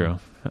 That's true.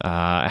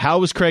 How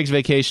was Craig's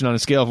vacation on a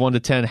scale of 1 to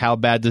 10? How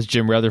bad does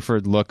Jim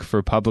Rutherford look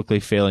for publicly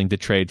failing to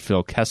trade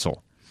Phil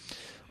Kessel?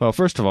 Well,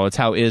 first of all, it's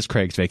how is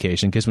Craig's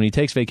vacation? Because when he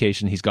takes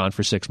vacation, he's gone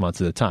for 6 months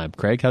at a time.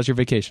 Craig, how's your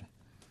vacation?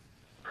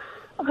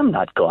 I'm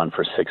not gone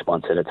for 6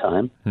 months at a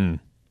time.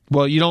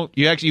 Well,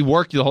 you actually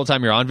work the whole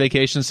time you're on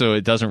vacation, so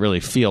it doesn't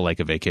really feel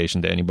like a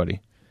vacation to anybody.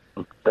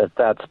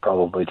 That's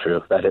probably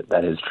true.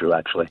 That is true,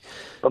 actually.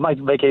 But my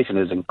vacation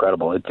is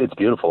incredible. It's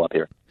beautiful up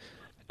here.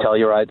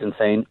 Telluride's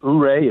insane.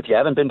 Ouray, if you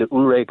haven't been to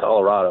Ouray,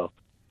 Colorado,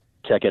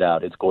 check it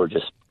out. It's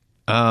gorgeous.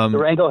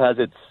 Durango has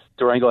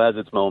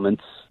its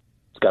moments.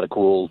 It's got a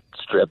cool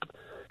strip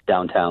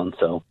downtown,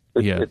 so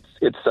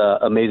it's an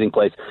amazing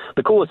place.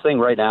 The coolest thing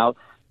right now,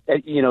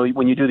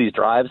 when you do these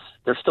drives,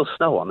 there's still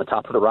snow on the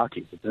top of the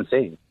Rockies. It's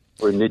insane.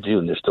 We're in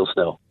mid-June. There's still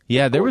snow.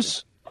 Yeah, there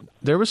was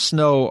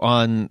snow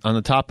on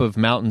the top of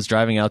mountains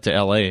driving out to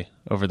L.A.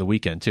 over the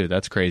weekend, too.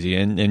 That's crazy.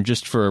 And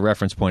just for a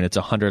reference point, it's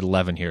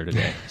 111 here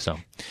today. So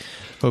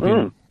hope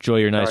you enjoy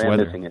your nice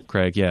weather,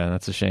 Craig. Yeah,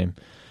 that's a shame.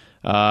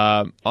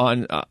 What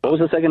was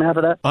the second half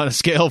of that? On a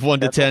scale of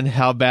 1 to 10,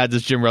 how bad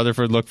does Jim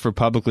Rutherford look for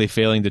publicly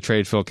failing to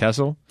trade Phil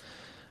Kessel?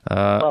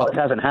 Well, it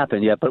hasn't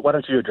happened yet, but why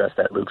don't you address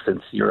that, Luke,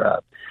 since you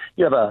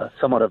have a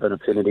somewhat of an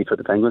affinity for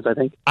the Penguins, I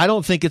think. I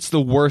don't think it's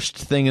the worst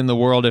thing in the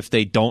world if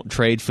they don't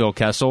trade Phil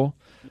Kessel,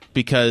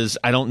 because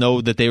I don't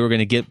know that they were going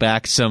to get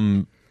back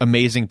some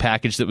amazing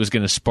package that was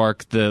going to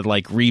spark the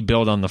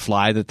rebuild on the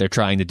fly that they're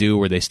trying to do,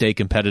 where they stay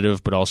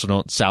competitive but also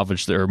don't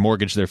salvage or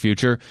mortgage their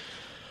future.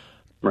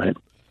 Right.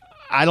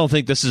 I don't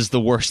think this is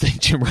the worst thing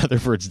Jim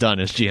Rutherford's done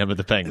as GM of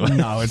the Penguins.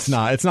 No, it's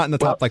not. It's not in the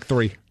top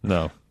 3.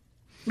 No.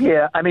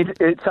 Yeah, I mean,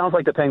 it sounds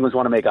like the Penguins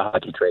want to make a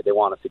hockey trade. They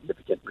want a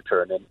significant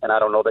return, and I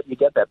don't know that you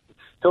get that.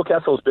 Phil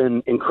Kessel's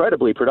been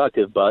incredibly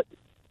productive, but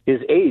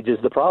his age is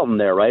the problem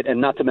there, right? And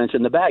not to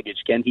mention the baggage.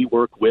 Can he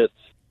work with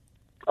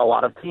a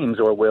lot of teams,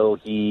 or will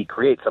he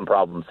create some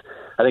problems?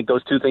 I think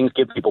those two things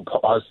give people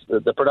pause.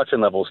 The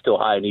production level is still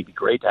high, and he'd be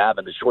great to have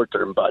in the short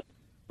term, but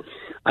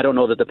I don't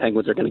know that the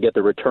Penguins are going to get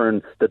the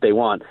return that they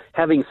want.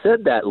 Having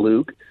said that,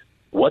 Luke,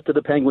 what do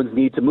the Penguins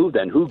need to move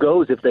then? Who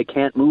goes if they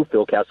can't move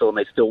Phil Kessel and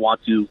they still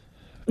want to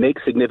make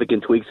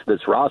significant tweaks to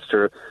this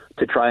roster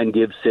to try and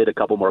give Sid a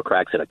couple more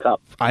cracks at a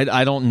cup?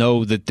 I don't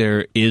know that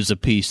there is a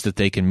piece that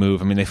they can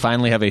move. I mean, they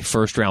finally have a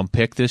first-round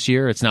pick this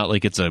year. It's not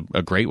like it's a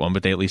great one,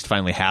 but they at least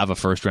finally have a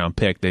first-round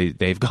pick.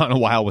 They've gone a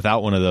while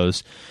without one of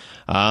those.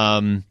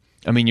 I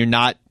mean,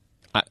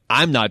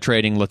 I'm not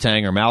trading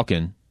Letang or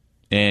Malkin,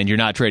 and you're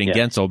not trading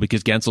Gensel,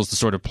 because Gensel's the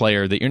sort of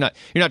player that you're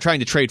not trying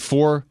to trade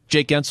for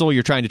Jake Gensel.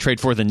 You're trying to trade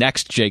for the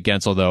next Jake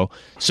Gensel, though.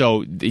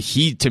 So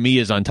he, to me,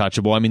 is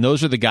untouchable. I mean,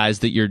 those are the guys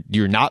that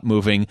you're not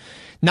moving.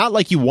 Not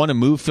like you want to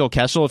move Phil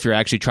Kessel if you're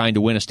actually trying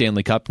to win a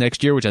Stanley Cup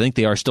next year, which I think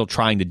they are still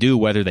trying to do,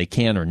 whether they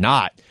can or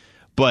not.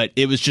 But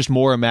it was just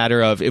more a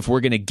matter of, if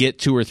we're going to get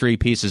 2 or 3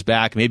 pieces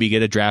back, maybe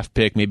get a draft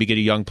pick, maybe get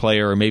a young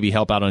player, or maybe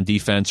help out on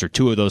defense, or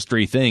 2 of those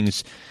 3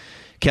 things,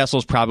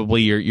 Kessel's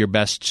probably your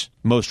best,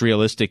 most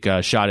realistic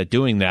shot at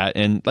doing that.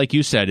 And like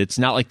you said, it's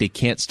not like they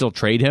can't still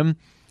trade him,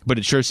 but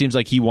it sure seems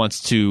like he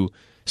wants to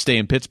stay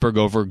in Pittsburgh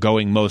over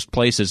going most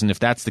places. And if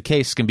that's the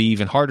case, it's going to be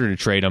even harder to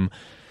trade him.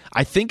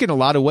 I think in a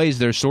lot of ways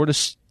they're sort of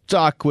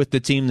stuck with the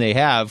team they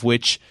have,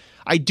 which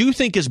I do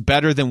think is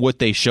better than what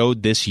they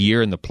showed this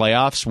year in the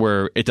playoffs,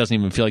 where it doesn't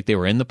even feel like they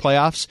were in the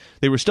playoffs.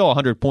 They were still a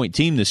 100-point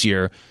team this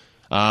year.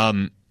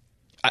 I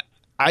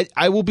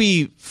will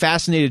be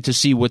fascinated to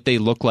see what they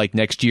look like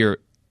next year,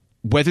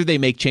 whether they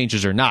make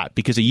changes or not,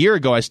 because a year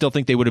ago I still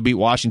think they would have beat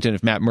Washington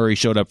if Matt Murray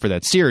showed up for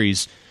that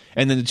series,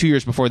 and then the 2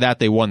 years before that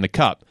they won the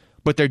Cup.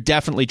 But they're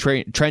definitely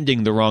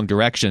trending the wrong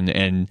direction,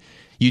 and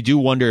you do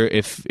wonder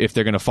if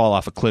they're going to fall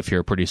off a cliff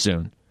here pretty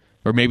soon.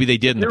 Or maybe they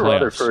did in the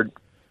playoffs.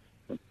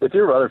 If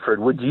you're Rutherford,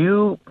 would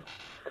you,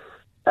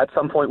 at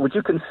some point,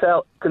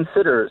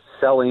 consider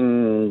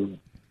selling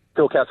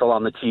Phil Kessel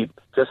on the cheap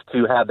just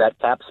to have that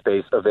cap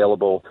space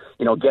available,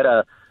 get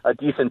a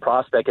decent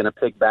prospect and a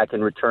pick back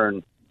in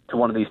return to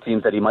one of these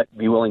teams that he might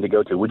be willing to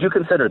go to? Would you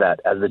consider that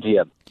as the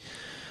GM?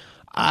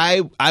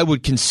 I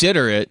would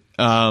consider it.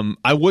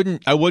 I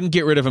wouldn't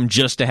get rid of him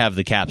just to have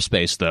the cap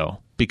space, though,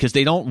 because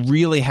they don't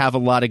really have a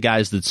lot of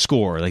guys that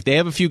score. Like, they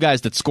have a few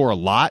guys that score a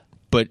lot,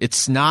 but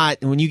it's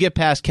not, when you get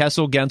past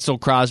Kessel,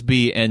 Gensel,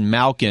 Crosby, and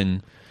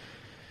Malkin,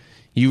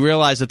 you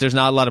realize that there's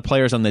not a lot of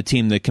players on the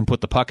team that can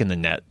put the puck in the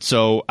net.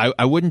 So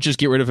I wouldn't just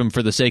get rid of him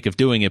for the sake of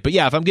doing it. But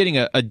yeah, if I'm getting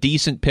a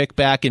decent pick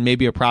back and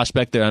maybe a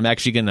prospect that I'm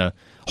actually going to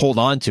hold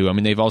on to, I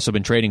mean, they've also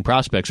been trading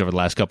prospects over the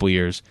last couple of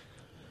years.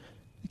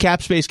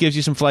 Cap space gives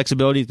you some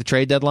flexibility at the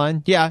trade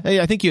deadline. Yeah,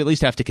 I think you at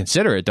least have to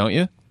consider it, don't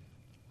you?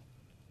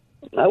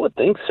 I would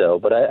think so,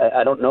 but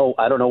I don't know.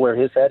 I don't know where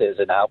his head is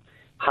and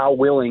how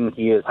willing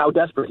he is, how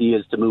desperate he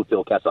is to move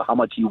Phil Kessel, how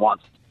much he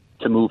wants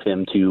to move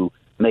him to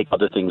make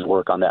other things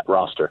work on that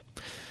roster.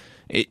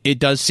 It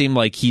does seem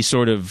like he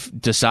sort of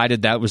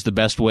decided that was the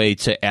best way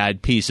to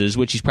add pieces,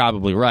 which he's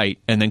probably right,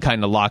 and then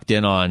kind of locked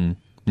in on,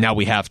 now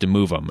we have to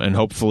move him. And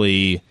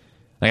hopefully,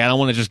 I don't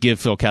want to just give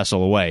Phil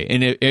Kessel away.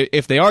 And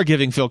if they are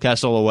giving Phil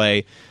Kessel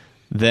away,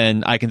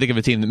 then I can think of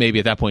a team that maybe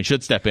at that point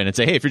should step in and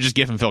say, hey, if you're just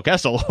giving Phil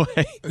Kessel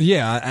away.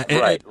 Yeah.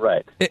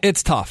 Right.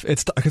 It's tough.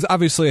 Because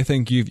obviously I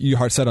think you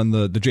hard set on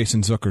the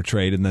Jason Zucker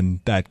trade, and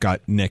then that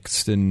got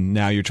nixed, and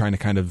now you're trying to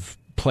kind of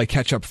play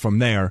catch up from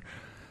there.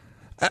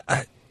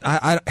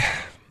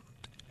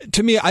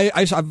 To me,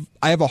 I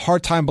have a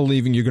hard time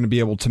believing you're going to be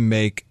able to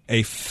make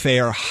a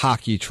fair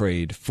hockey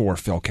trade for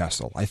Phil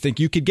Kessel. I think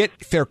you could get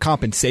fair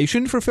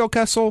compensation for Phil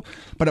Kessel,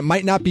 but it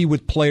might not be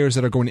with players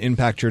that are going to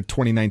impact your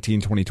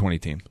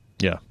 2019-2020 team.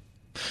 Yeah.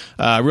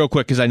 Real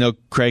quick, because I know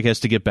Craig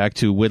has to get back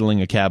to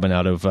whittling a cabin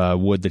out of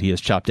wood that he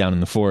has chopped down in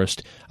the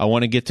forest. I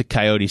want to get to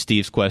Coyote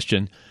Steve's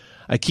question.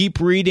 I keep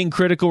reading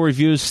critical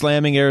reviews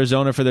slamming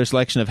Arizona for their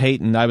selection of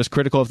Hayton. I was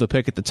critical of the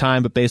pick at the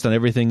time, but based on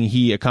everything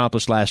he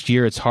accomplished last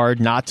year, it's hard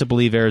not to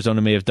believe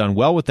Arizona may have done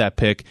well with that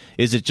pick.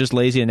 Is it just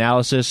lazy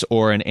analysis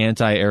or an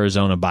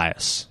anti-Arizona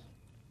bias?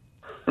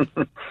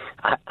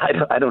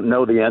 I don't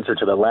know the answer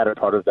to the latter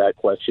part of that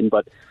question,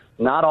 but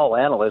not all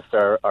analysts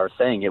are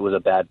saying it was a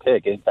bad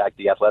pick. In fact,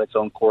 the Athletics'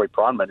 own Corey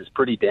Pronman is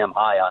pretty damn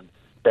high on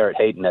Barrett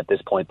Hayton at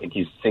this point. Thinks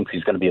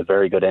he's going to be a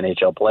very good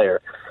NHL player.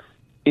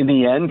 In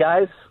the end,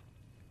 guys,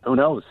 who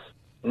knows?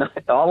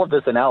 All of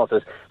this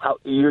analysis, how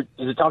you're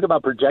talking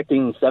about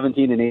projecting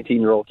 17 and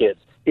 18-year-old kids.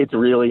 It's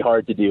really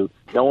hard to do.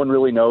 No one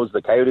really knows.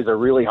 The Coyotes are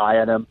really high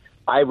on him.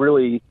 I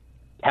really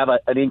have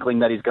an inkling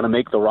that he's going to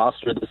make the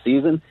roster this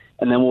season,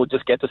 and then we'll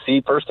just get to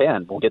see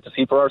firsthand. We'll get to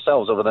see for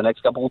ourselves over the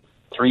next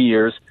 3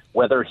 years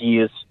whether he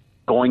is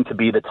going to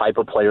be the type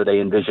of player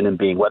they envision him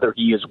being, whether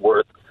he is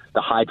worth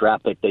the high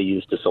draft pick they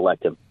used to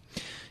select him.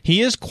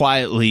 He is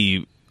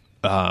quietly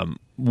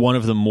one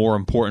of the more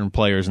important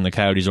players in the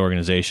Coyotes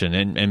organization,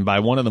 and by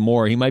one of the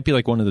more, he might be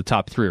like one of the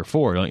top 3 or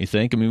 4, don't you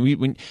think? I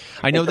mean,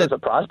 I know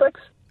that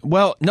prospects.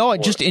 Well, no,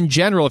 just in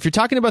general, if you're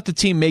talking about the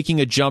team making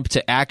a jump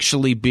to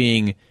actually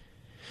being,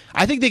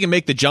 I think they can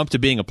make the jump to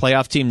being a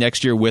playoff team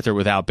next year with or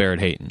without Barrett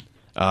Hayton.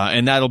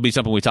 And that'll be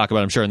something we talk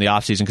about, I'm sure, in the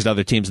offseason because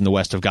other teams in the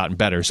West have gotten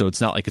better, so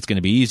it's not like it's going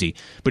to be easy.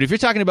 But if you're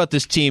talking about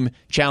this team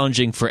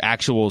challenging for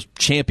actual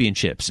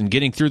championships and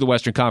getting through the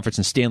Western Conference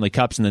and Stanley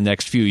Cups in the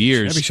next few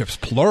years... Championships,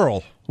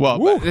 plural.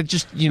 Well,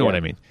 just, you know what I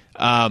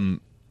mean.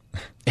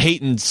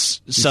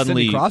 Hayton's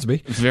suddenly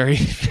Crosby. Very,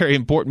 very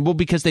important. Well,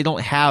 because they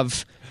don't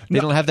have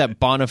that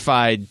bona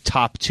fide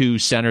top 2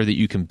 center that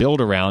you can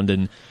build around,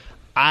 and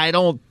I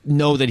don't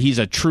know that he's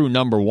a true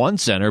number 1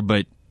 center,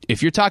 but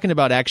if you're talking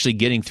about actually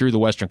getting through the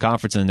Western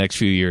Conference in the next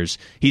few years,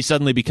 he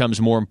suddenly becomes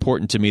more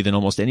important to me than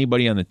almost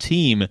anybody on the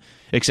team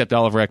except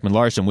Oliver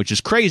Ekman-Larsson, which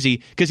is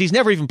crazy because he's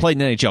never even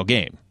played an NHL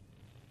game.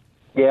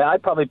 Yeah,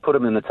 I'd probably put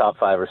him in the top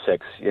 5 or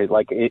 6.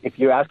 Like, if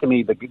you're asking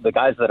me the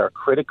guys that are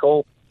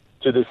critical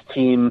to this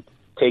team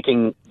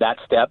taking that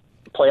step,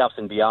 playoffs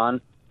and beyond,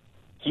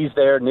 he's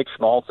there. Nick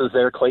Schmaltz is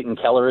there. Clayton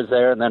Keller is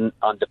there. And then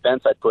on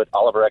defense, I'd put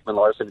Oliver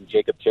Ekman-Larsson and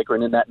Jacob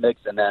Chychrun in that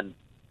mix. And then,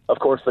 of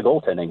course, the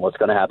goaltending, what's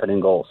going to happen in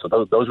goal. So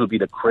those would be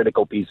the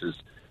critical pieces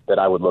that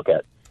I would look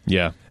at.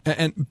 Yeah.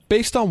 And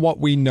based on what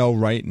we know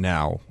right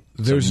now,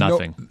 there's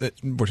nothing.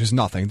 Which is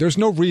nothing. There's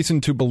no reason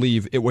to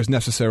believe it was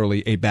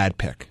necessarily a bad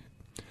pick.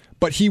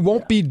 But he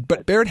won't be.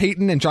 But Barrett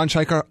Hayton and John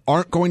Scheicher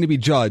aren't going to be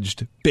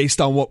judged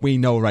based on what we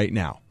know right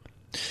now.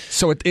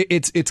 So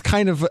it's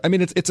kind of, I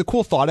mean, it's a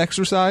cool thought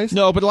exercise.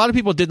 No, but a lot of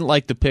people didn't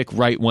like the pick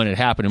right when it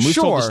happened. And we've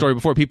told the story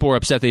before. People were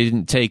upset they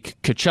didn't take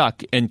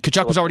Tkachuk, and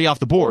Tkachuk was already off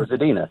the board. Or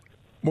Zadina.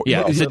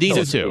 Yeah,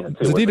 Zadina too.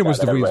 Zadina was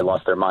the reason. Everybody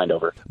lost their mind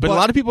over. But a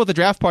lot of people at the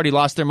draft party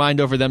lost their mind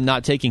over them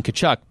not taking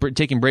Tkachuk,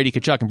 taking Brady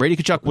Tkachuk, and Brady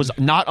Tkachuk was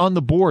not on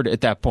the board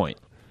at that point.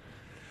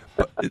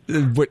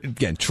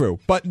 Again, true.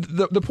 But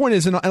the point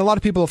is, and a lot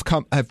of people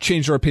have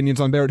changed their opinions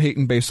on Barrett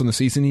Hayton based on the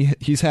season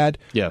he's had.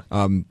 Yeah.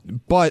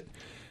 But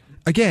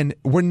again,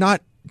 we're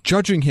not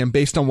judging him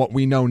based on what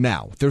we know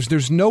now.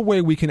 There's no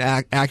way we can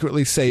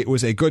accurately say it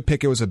was a good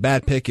pick, it was a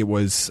bad pick, it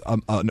was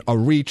a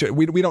reach.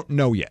 We don't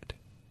know yet.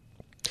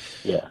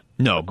 Yeah.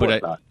 No,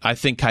 but I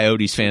think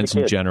Coyotes fans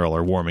in general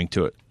are warming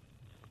to it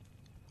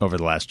over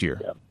the last year.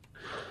 Yeah.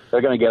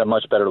 They're going to get a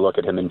much better look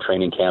at him in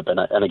training camp.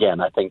 And again,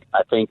 I think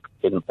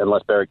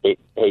unless Barrett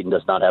Hayton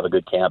does not have a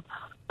good camp,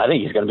 I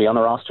think he's going to be on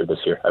the roster this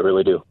year. I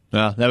really do.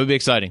 Well, that would be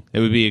exciting. It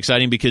would be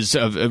exciting because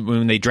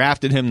when they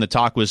drafted him, the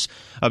talk was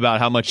about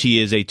how much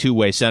he is a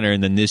two-way center,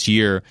 and then this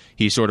year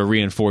he sort of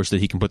reinforced that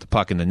he can put the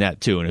puck in the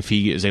net too. And if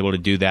he is able to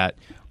do that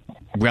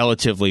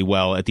relatively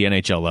well at the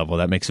NHL level,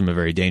 that makes him a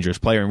very dangerous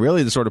player, and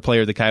really the sort of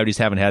player the Coyotes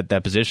haven't had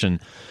that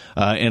position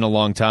in a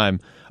long time.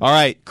 All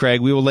right,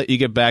 Craig, we will let you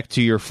get back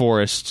to your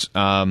Forests.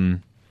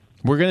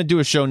 We're going to do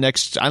a show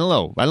next. I don't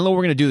know. We're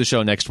going to do the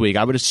show next week.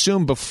 I would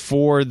assume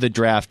before the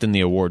draft and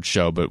the awards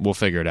show, but we'll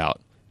figure it out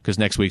because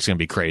next week's going to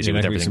be crazy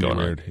with everything going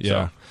on.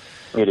 Yeah.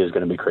 So. It is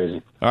going to be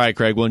crazy. All right,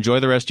 Craig. Well, enjoy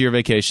the rest of your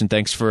vacation.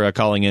 Thanks for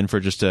calling in for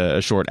just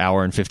a short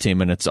hour and 15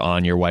 minutes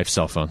on your wife's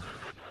cell phone.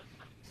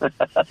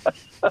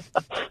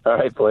 All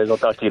right, boys. I'll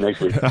talk to you next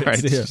week. All right.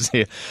 See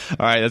you.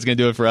 All right. That's going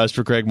to do it for us.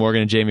 For Craig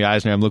Morgan and Jamie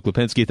Eisner, I'm Luke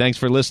Lipinski. Thanks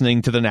for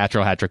listening to the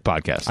Natural Hat Trick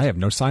Podcast. I have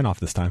no sign off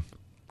this time.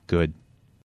 Good.